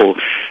example.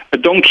 A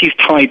donkey's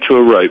tied to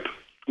a rope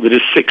that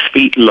is 6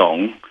 feet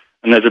long,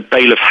 and there's a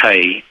bale of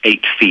hay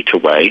 8 feet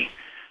away.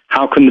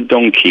 How can the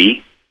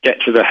donkey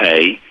get to the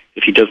hay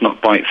if he does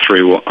not bite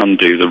through or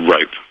undo the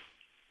rope?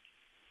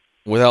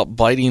 Without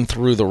biting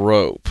through the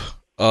rope.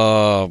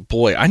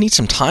 Boy, I need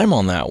some time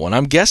on that one.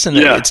 I'm guessing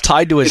that it's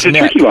tied to his neck.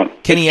 It's a tricky one.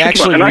 Can he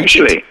actually reach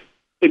it?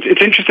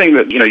 It's interesting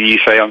that you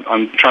say,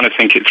 I'm trying to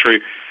think it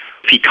through.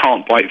 If he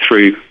can't bite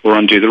through or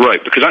undo the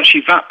rope, because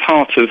actually that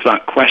part of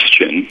that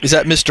question... Is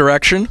that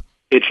misdirection?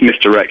 It's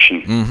misdirection,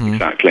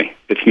 exactly.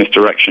 It's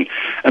misdirection.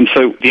 And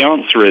so the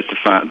answer is the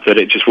fact that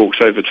it just walks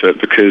over to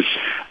it because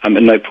at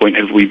no point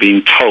have we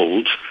been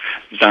told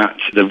that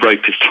the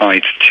rope is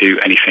tied to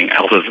anything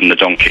other than the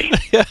donkey.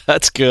 Yeah,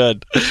 that's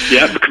good.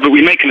 Yeah, but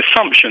we make an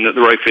assumption that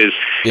the rope is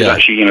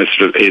actually,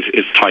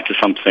 is tied to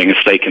something,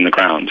 a stake in the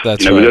ground.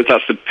 That's right.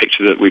 That's the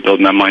picture that we build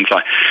in our mind's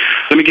eye.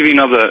 Let me give you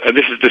another.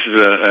 This is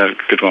a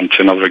good one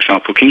to another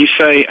example. Can you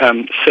say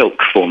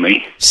silk for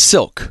me?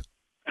 Silk.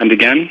 And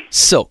again?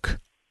 Silk.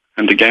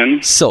 And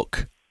again?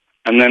 Silk.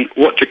 And then,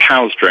 what do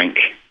cows drink?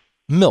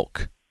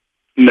 Milk.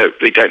 No,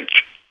 they don't.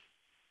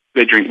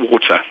 They drink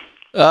water.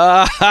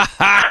 Let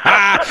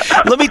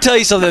me tell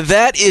you something.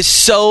 That is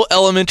so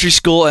elementary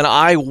school, and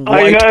I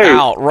wiped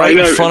out right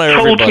in front of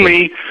everybody. Told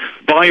me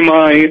by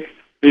my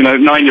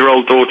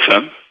 9-year-old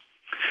daughter,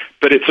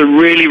 but it's a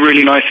really,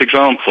 really nice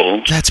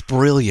example. That's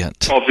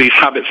brilliant. Of these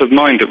habits of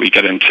mind that we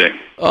get into.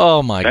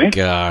 Oh my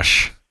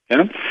gosh.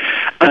 Yeah,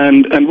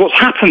 and what's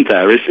happened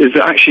there is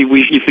that actually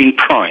you've been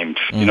primed.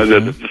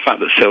 The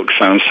fact that silk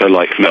sounds so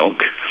like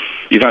milk,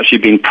 you've actually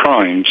been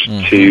primed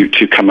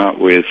to come out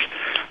with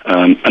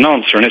an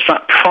answer, and it's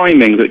that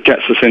priming that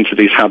gets us into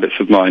these habits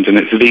of mind, and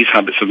it's these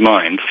habits of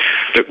mind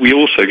that we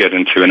also get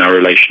into in our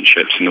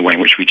relationships and the way in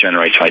which we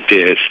generate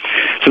ideas.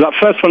 So that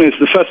first one is,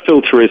 the first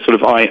filter is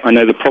sort of I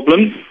know the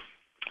problem.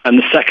 And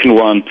the second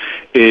one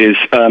is,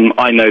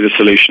 I know the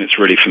solution, it's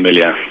really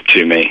familiar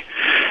to me.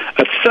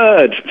 A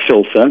third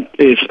filter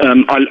is,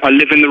 I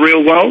live in the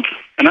real world.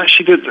 And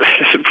actually, there's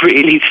a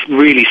really,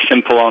 really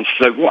simple answer.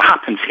 So what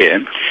happens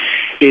here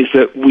is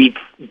that we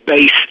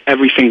base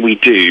everything we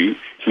do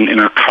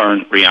in our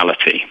current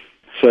reality.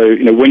 So,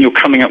 when you're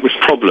coming up with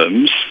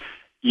problems,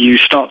 you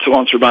start to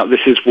answer about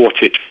this is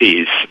what it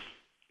is.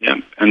 Yeah,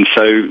 and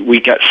so we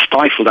get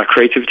stifled, our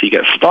creativity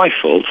gets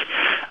stifled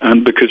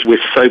because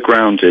we're so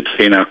grounded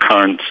in our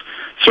current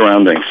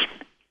surroundings.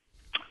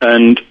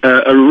 And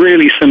a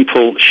really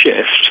simple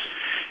shift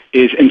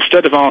is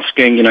instead of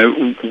asking,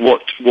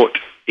 what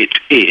it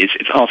is,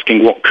 it's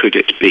asking what could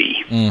it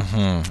be.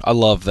 Mm-hmm. I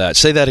love that.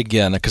 Say that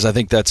again, because I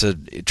think that's a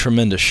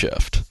tremendous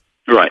shift.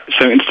 Right.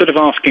 So instead of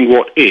asking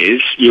what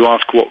is, you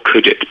ask what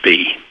could it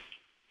be.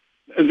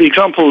 The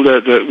example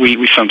that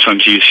we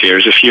sometimes use here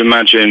is if you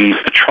imagine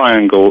a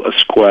triangle, a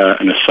square,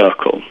 and a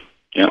circle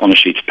on a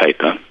sheet of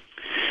paper.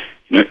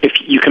 If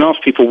you can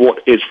ask people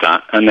what is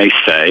that, and they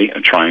say a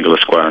triangle, a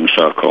square, and a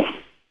circle.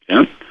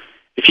 Yeah.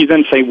 If you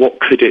then say what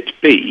could it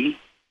be,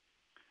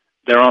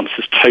 their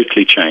answers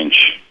totally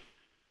change,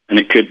 and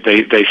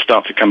they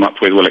start to come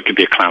up with, well, it could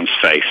be a clown's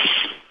face,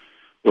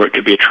 or it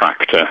could be a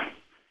tractor,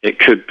 it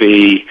could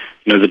be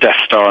the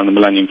Death Star and the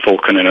Millennium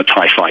Falcon and a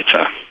TIE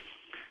fighter.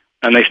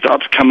 And they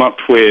start to come up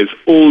with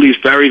all these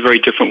very, very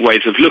different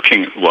ways of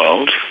looking at the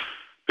world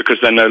because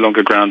they're no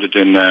longer grounded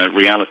in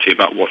reality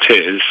about what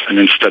is, and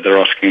instead they're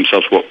asking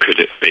themselves, what could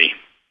it be?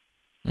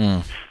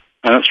 And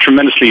that's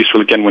tremendously useful,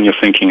 again, when you're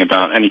thinking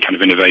about any kind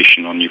of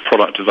innovation on new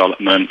product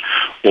development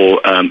or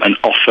an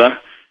offer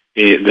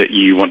that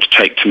you want to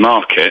take to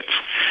market.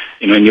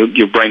 And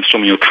you're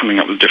brainstorming, you're coming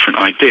up with different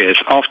ideas.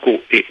 Ask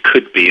what it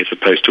could be as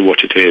opposed to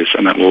what it is,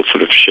 and that will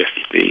sort of shift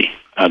the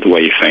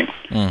way you think.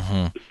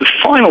 Mm-hmm. The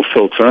final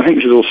filter, I think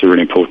this is also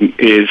really important,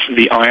 is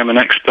the I am an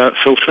expert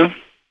filter.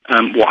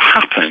 What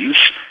happens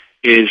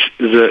is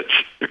that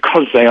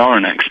because they are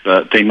an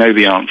expert, they know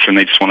the answer and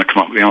they just want to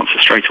come up with the answer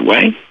straight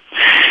away,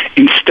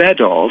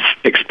 instead of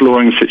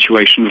exploring the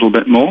situation a little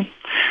bit more.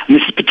 And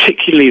this is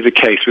particularly the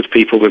case with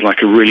people with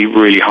like a really,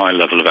 really high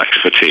level of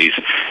expertise.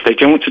 They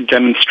don't want to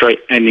demonstrate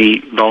any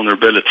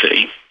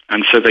vulnerability,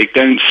 and so they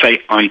don't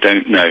say, I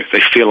don't know.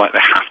 They feel like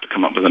they have to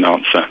come up with an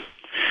answer.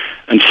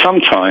 And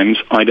sometimes,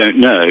 I don't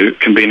know,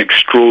 can be an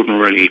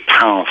extraordinarily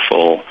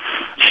powerful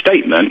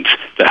statement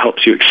that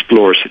helps you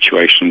explore a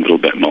situation a little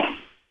bit more.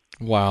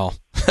 Wow.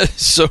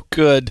 So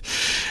good.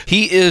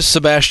 He is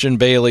Sebastian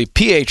Bailey,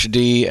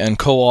 PhD and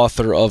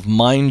co-author of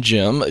Mind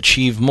Gym,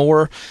 Achieve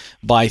More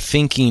by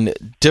Thinking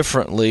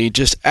Differently.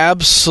 Just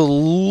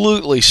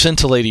absolutely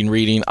scintillating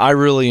reading. I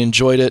really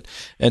enjoyed it.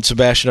 And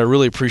Sebastian, I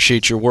really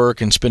appreciate your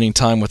work and spending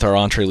time with our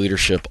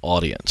EntreLeadership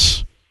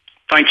audience.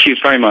 Thank you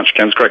very much,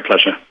 Ken. It's a great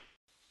pleasure.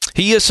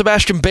 He is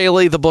Sebastian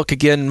Bailey. The book,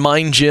 again,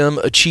 Mind Gym,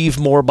 Achieve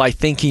More by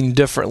Thinking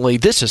Differently.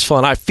 This is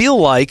fun. I feel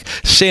like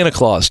Santa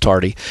Claus,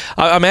 Tardy.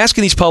 I'm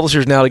asking these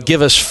publishers now to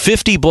give us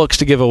 50 books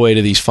to give away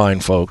to these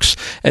fine folks,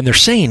 and they're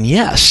saying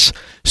yes.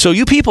 So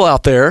you people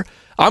out there,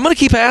 I'm going to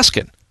keep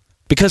asking,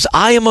 because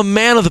I am a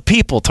man of the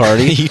people,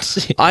 Tardy.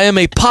 I am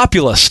a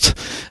populist,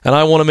 and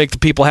I want to make the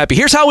people happy.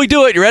 Here's how we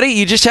do it. You ready?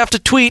 You just have to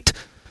tweet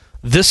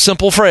this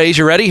simple phrase.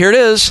 You ready? Here it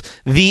is.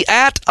 The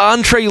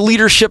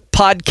 @EntreLeadership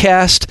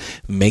podcast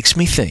makes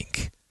me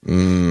think.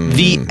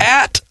 The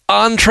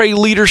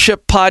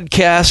 @EntreLeadership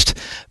podcast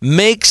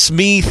makes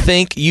me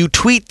think. You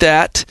tweet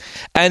that.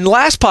 And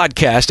last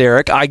podcast,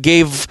 Eric, I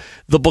gave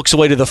the books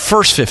away to the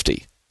first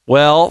 50.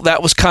 Well,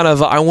 that was kind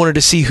of, I wanted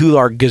to see who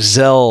our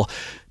gazelle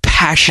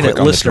passionate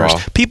listeners,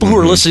 people who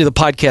are listening to the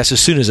podcast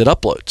as soon as it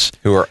uploads,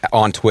 who are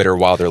on Twitter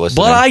while they're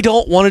listening. But I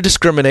don't want to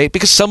discriminate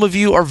because some of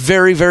you are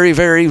very, very,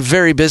 very,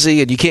 very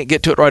busy and you can't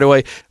get to it right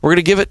away. We're going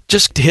to give it,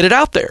 just hit it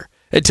out there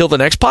until the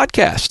next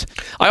podcast.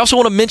 I also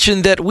want to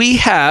mention that we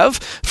have,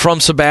 from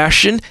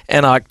Sebastian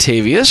and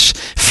Octavius,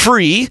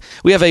 free,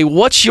 we have a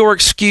What's Your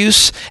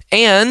Excuse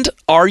and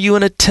Are You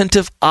an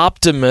Attentive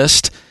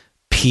Optimist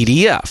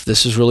PDF.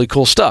 This is really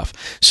cool stuff.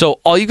 So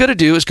all you got to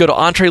do is go to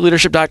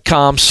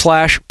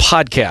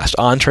EntreLeadership.com/podcast.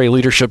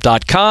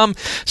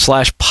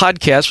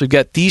 EntreLeadership.com/podcast. We've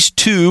got these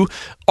two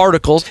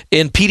articles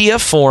in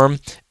PDF form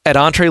at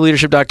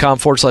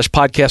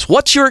EntreLeadership.com/podcast.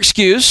 What's your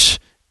excuse?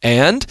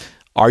 And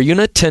are you an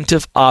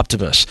attentive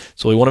optimist?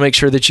 So we want to make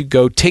sure that you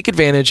go take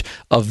advantage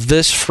of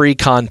this free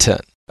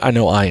content. I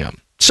know I am.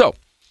 So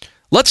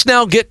let's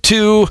now get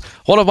to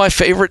one of my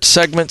favorite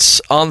segments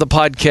on the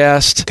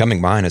podcast.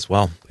 Becoming mine as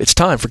well. It's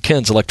time for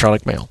Ken's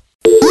Electronic Mail.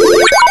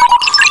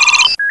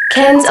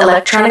 Ken's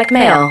Electronic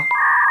Mail.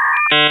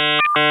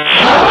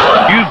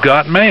 You've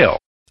got mail.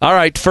 All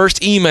right,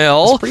 first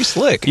email. That's pretty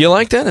slick. You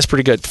like that? That's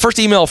pretty good. First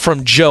email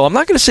from Joe. I'm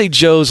not going to say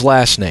Joe's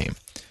last name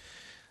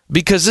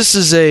because this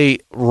is a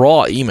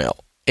raw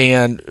email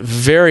and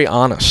very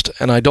honest,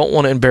 and I don't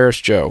want to embarrass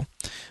Joe.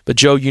 But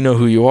Joe, you know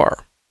who you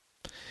are.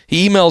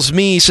 He emails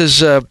me, he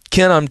says,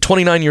 Ken, I'm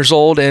 29 years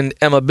old and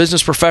am a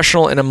business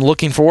professional and I'm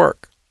looking for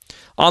work.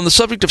 On the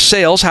subject of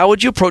sales, how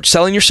would you approach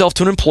selling yourself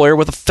to an employer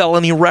with a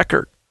felony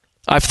record?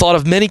 I've thought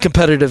of many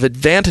competitive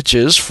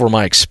advantages for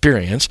my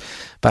experience,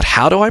 but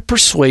how do I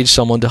persuade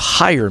someone to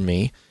hire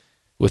me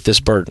with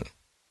this burden?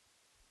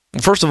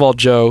 First of all,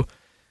 Joe,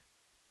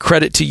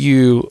 credit to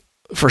you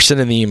for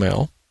sending the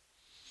email.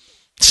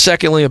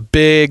 Secondly, a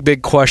big,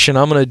 big question.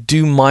 I'm going to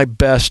do my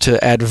best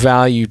to add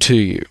value to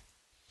you.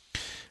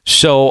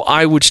 So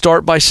I would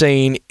start by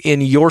saying,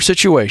 in your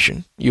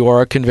situation, you are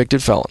a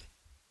convicted felon.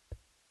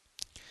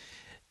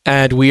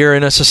 And we are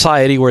in a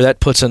society where that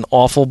puts an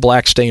awful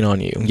black stain on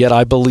you. Yet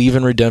I believe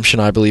in redemption,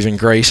 I believe in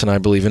grace, and I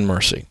believe in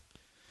mercy.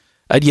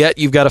 And yet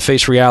you've got to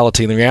face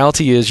reality. And the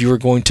reality is you are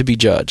going to be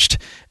judged.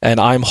 And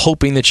I'm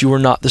hoping that you are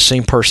not the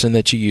same person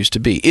that you used to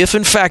be. If,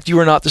 in fact, you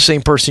are not the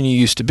same person you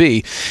used to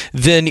be,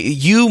 then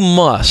you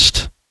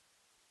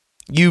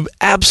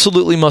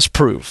absolutely must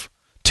prove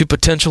to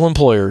potential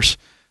employers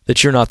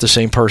that you're not the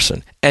same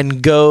person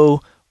and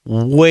go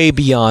way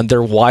beyond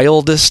their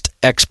wildest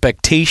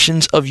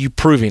expectations of you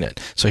proving it.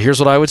 So here's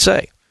what I would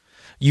say.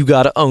 You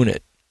got to own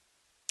it.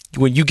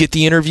 When you get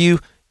the interview,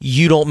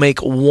 you don't make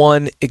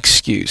one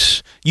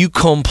excuse. You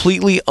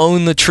completely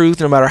own the truth,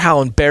 no matter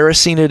how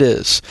embarrassing it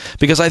is.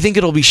 Because I think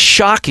it'll be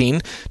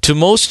shocking to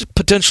most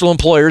potential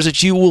employers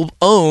that you will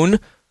own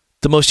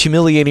the most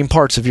humiliating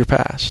parts of your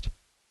past.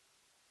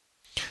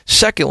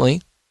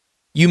 Secondly,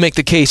 you make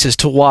the case as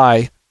to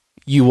why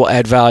you will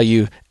add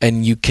value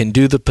and you can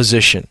do the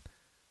position.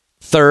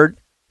 Third,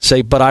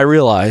 say, but I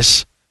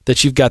realize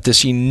that you've got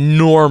this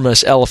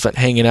enormous elephant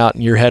hanging out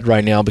in your head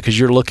right now because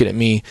you're looking at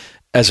me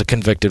as a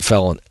convicted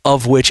felon,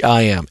 of which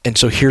I am. And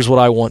so here's what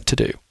I want to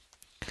do.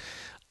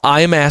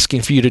 I am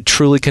asking for you to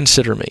truly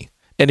consider me.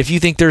 And if you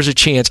think there's a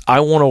chance I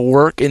want to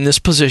work in this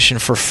position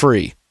for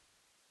free,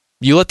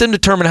 you let them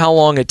determine how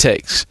long it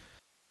takes.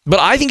 But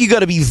I think you got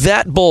to be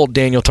that bold,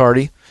 Daniel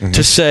Tardy,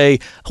 to say,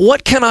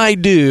 what can I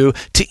do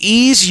to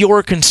ease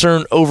your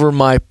concern over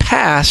my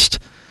past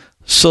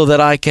so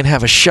that I can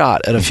have a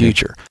shot at a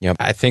future? Yeah,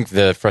 I think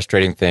the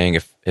frustrating thing,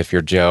 if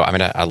you're Joe, I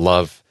mean, I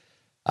love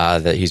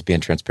that he's being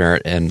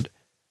transparent and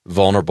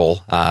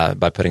vulnerable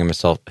by putting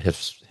himself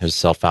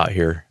out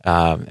here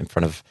in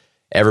front of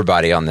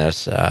everybody on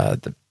this.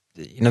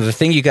 The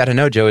thing you got to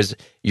know, Joe, is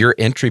your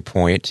entry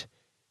point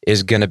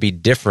is going to be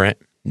different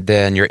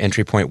than your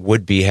entry point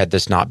would be had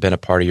this not been a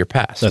part of your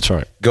past. That's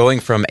right. Going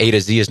from A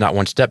to Z is not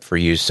one step for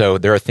you. So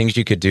there are things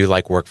you could do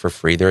like work for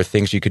free. There are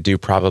things you could do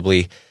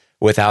probably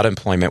without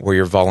employment where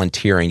you're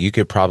volunteering. You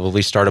could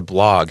probably start a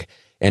blog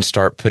and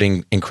start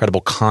putting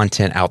incredible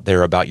content out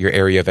there about your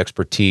area of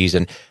expertise.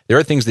 And there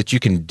are things that you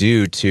can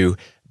do to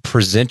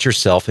present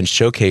yourself and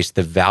showcase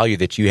the value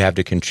that you have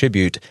to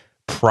contribute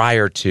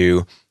prior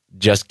to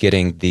just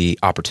getting the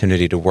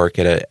opportunity to work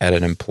at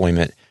an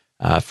employment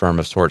firm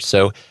of sorts.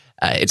 So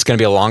it's going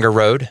to be a longer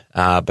road,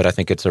 but I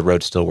think it's a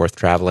road still worth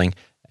traveling,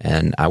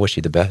 and I wish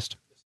you the best.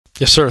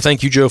 Yes, sir.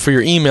 Thank you, Joe, for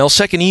your email.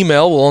 Second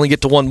email, we'll only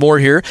get to one more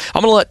here.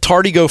 I'm going to let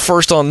Tardy go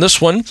first on this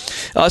one.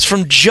 It's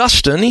from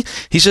Justin.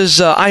 He says,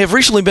 I have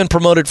recently been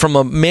promoted from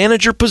a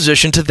manager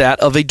position to that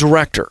of a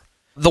director.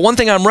 The one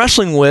thing I'm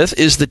wrestling with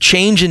is the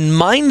change in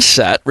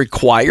mindset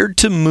required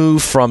to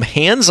move from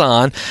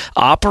hands-on,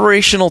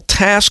 operational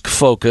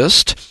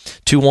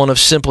task-focused to one of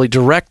simply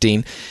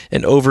directing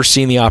and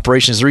overseeing the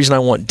operations. The reason I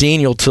want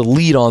Daniel to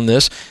lead on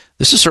this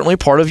is certainly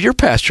part of your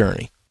past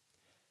journey.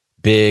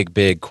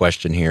 Big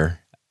question here.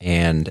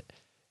 And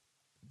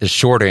the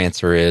short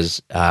answer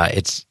is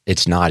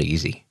it's not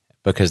easy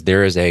because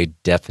there is a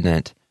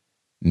definite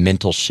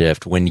mental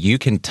shift when you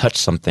can touch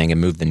something and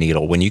move the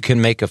needle, when you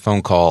can make a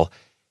phone call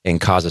and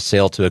cause a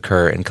sale to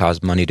occur and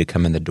cause money to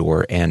come in the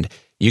door, and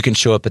you can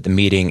show up at the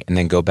meeting and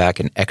then go back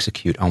and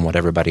execute on what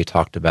everybody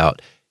talked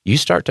about. You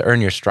start to earn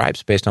your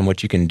stripes based on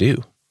what you can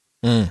do.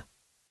 And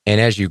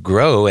as you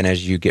grow and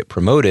as you get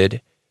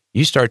promoted,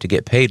 you start to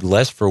get paid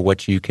less for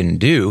what you can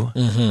do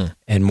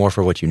and more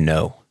for what you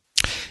know.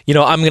 You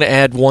know, I'm going to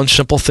add one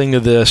simple thing to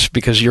this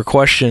because your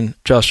question,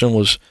 Justin,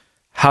 was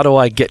how do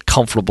I get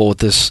comfortable with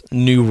this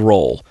new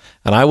role?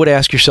 And I would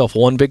ask yourself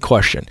one big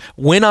question.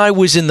 When I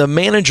was in the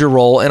manager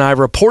role and I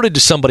reported to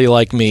somebody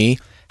like me,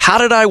 how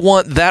did I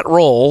want that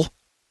role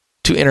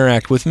to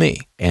interact with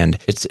me? And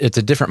it's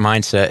a different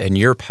mindset, and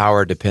your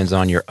power depends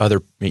on your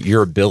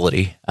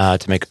ability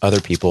to make other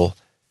people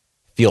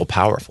feel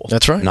powerful.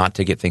 That's right. Not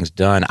to get things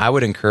done. I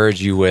would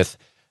encourage you with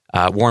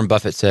Warren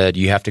Buffett said,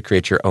 you have to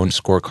create your own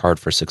scorecard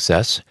for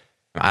success.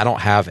 I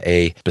don't have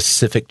a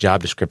specific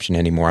job description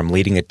anymore. I'm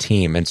leading a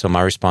team, and so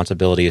my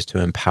responsibility is to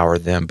empower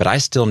them. But I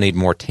still need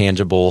more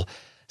tangible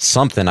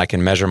something I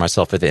can measure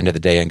myself at the end of the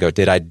day and go,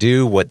 did I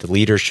do what the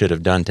leader should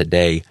have done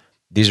today?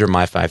 These are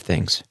my 5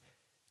 things.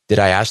 Did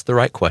I ask the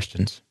right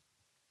questions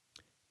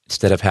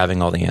instead of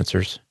having all the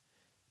answers?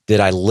 Did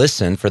I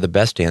listen for the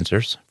best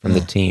answers from the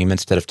team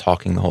instead of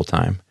talking the whole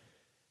time?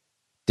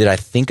 Did I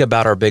think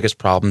about our biggest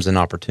problems and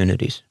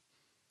opportunities?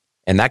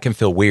 And that can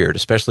feel weird,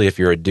 especially if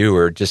you're a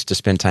doer. Just to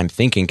spend time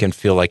thinking can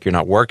feel like you're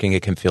not working.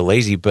 It can feel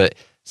lazy, but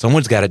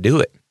someone's got to do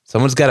it.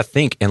 Someone's got to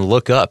think and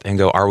look up and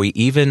go, are we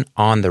even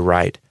on the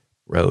right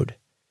road?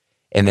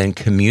 And then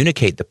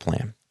communicate the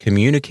plan.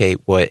 Communicate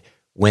what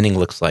winning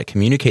looks like.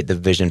 Communicate the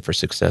vision for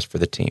success for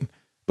the team.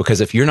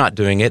 Because if you're not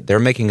doing it, they're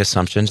making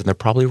assumptions and they're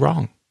probably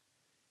wrong.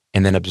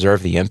 And then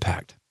observe the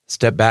impact.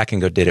 Step back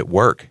and go, did it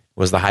work?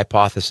 Was the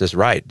hypothesis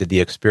right? Did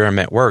the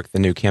experiment work? The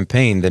new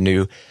campaign, the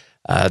new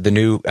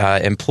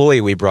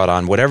employee we brought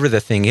on, whatever the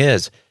thing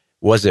is,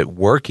 was it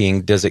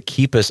working? Does it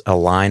keep us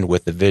aligned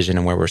with the vision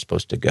and where we're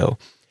supposed to go?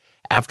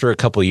 After a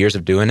couple of years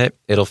of doing it,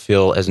 it'll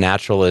feel as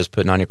natural as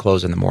putting on your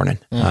clothes in the morning.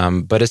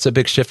 But it's a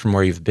big shift from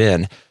where you've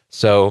been.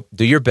 So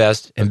do your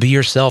best and be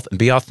yourself and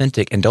be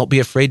authentic, and don't be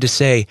afraid to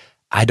say,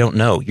 I don't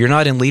know. You're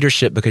not in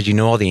leadership because you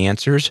know all the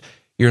answers.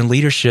 You're in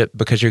leadership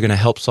because you're going to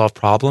help solve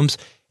problems,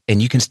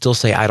 and you can still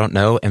say, I don't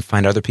know, and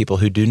find other people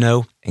who do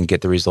know and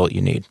get the result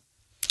you need.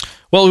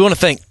 Well, we want to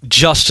thank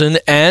Justin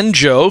and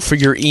Joe for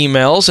your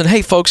emails. And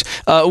hey, folks,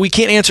 we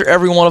can't answer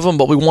every one of them,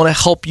 but we want to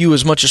help you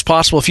as much as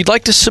possible. If you'd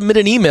like to submit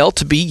an email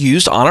to be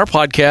used on our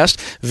podcast,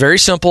 very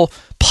simple,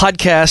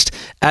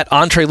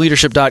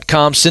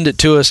 podcast@entreleadership.com. Send it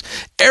to us.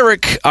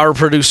 Eric, our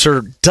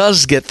producer,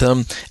 does get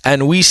them,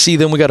 and we see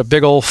them. We got a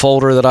big old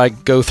folder that I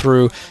go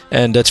through,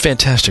 and it's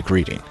fantastic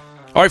reading.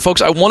 All right,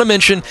 folks, I want to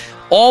mention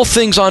all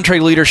things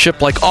EntreLeadership,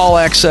 like All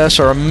Access,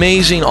 our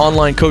amazing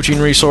online coaching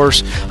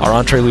resource, our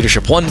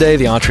EntreLeadership One Day,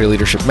 the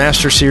EntreLeadership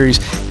Master Series,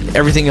 and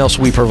everything else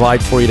we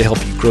provide for you to help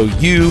you grow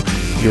you,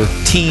 your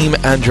team,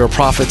 and your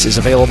profits is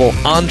available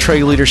on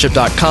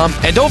EntreLeadership.com.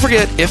 And don't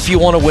forget, if you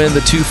want to win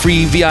the 2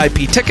 free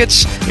VIP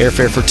tickets,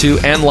 airfare for 2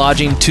 and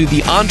lodging to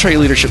the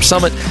EntreLeadership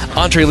Summit,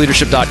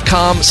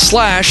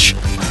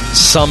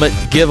 EntreLeadership.com/summit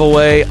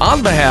giveaway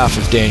on behalf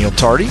of Daniel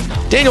Tardy.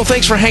 Daniel,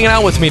 thanks for hanging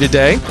out with me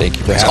today. Thank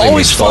you for It's having me.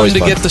 always It's fun always to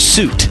fun. get the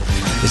suit.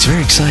 It's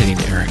very exciting,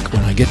 Eric,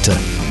 when I get to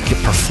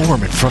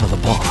perform in front of the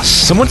boss.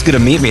 Someone's going to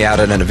meet me out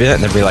at an event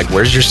and they'll be like,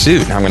 where's your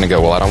suit? And I'm going to go,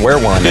 well, I don't wear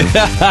one. And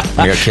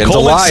Ken's a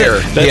Coleman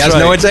liar. said- He has that's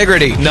no right.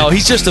 integrity. No,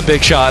 he's just a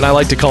big shot, and I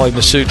like to call him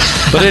the suit.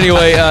 But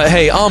anyway,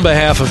 hey, on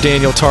behalf of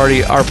Daniel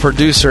Tardy, our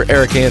producer,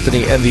 Eric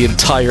Anthony, and the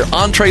entire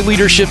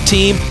EntreLeadership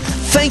team,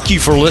 thank you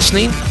for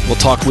listening. We'll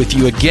talk with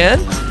you again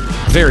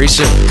very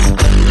soon.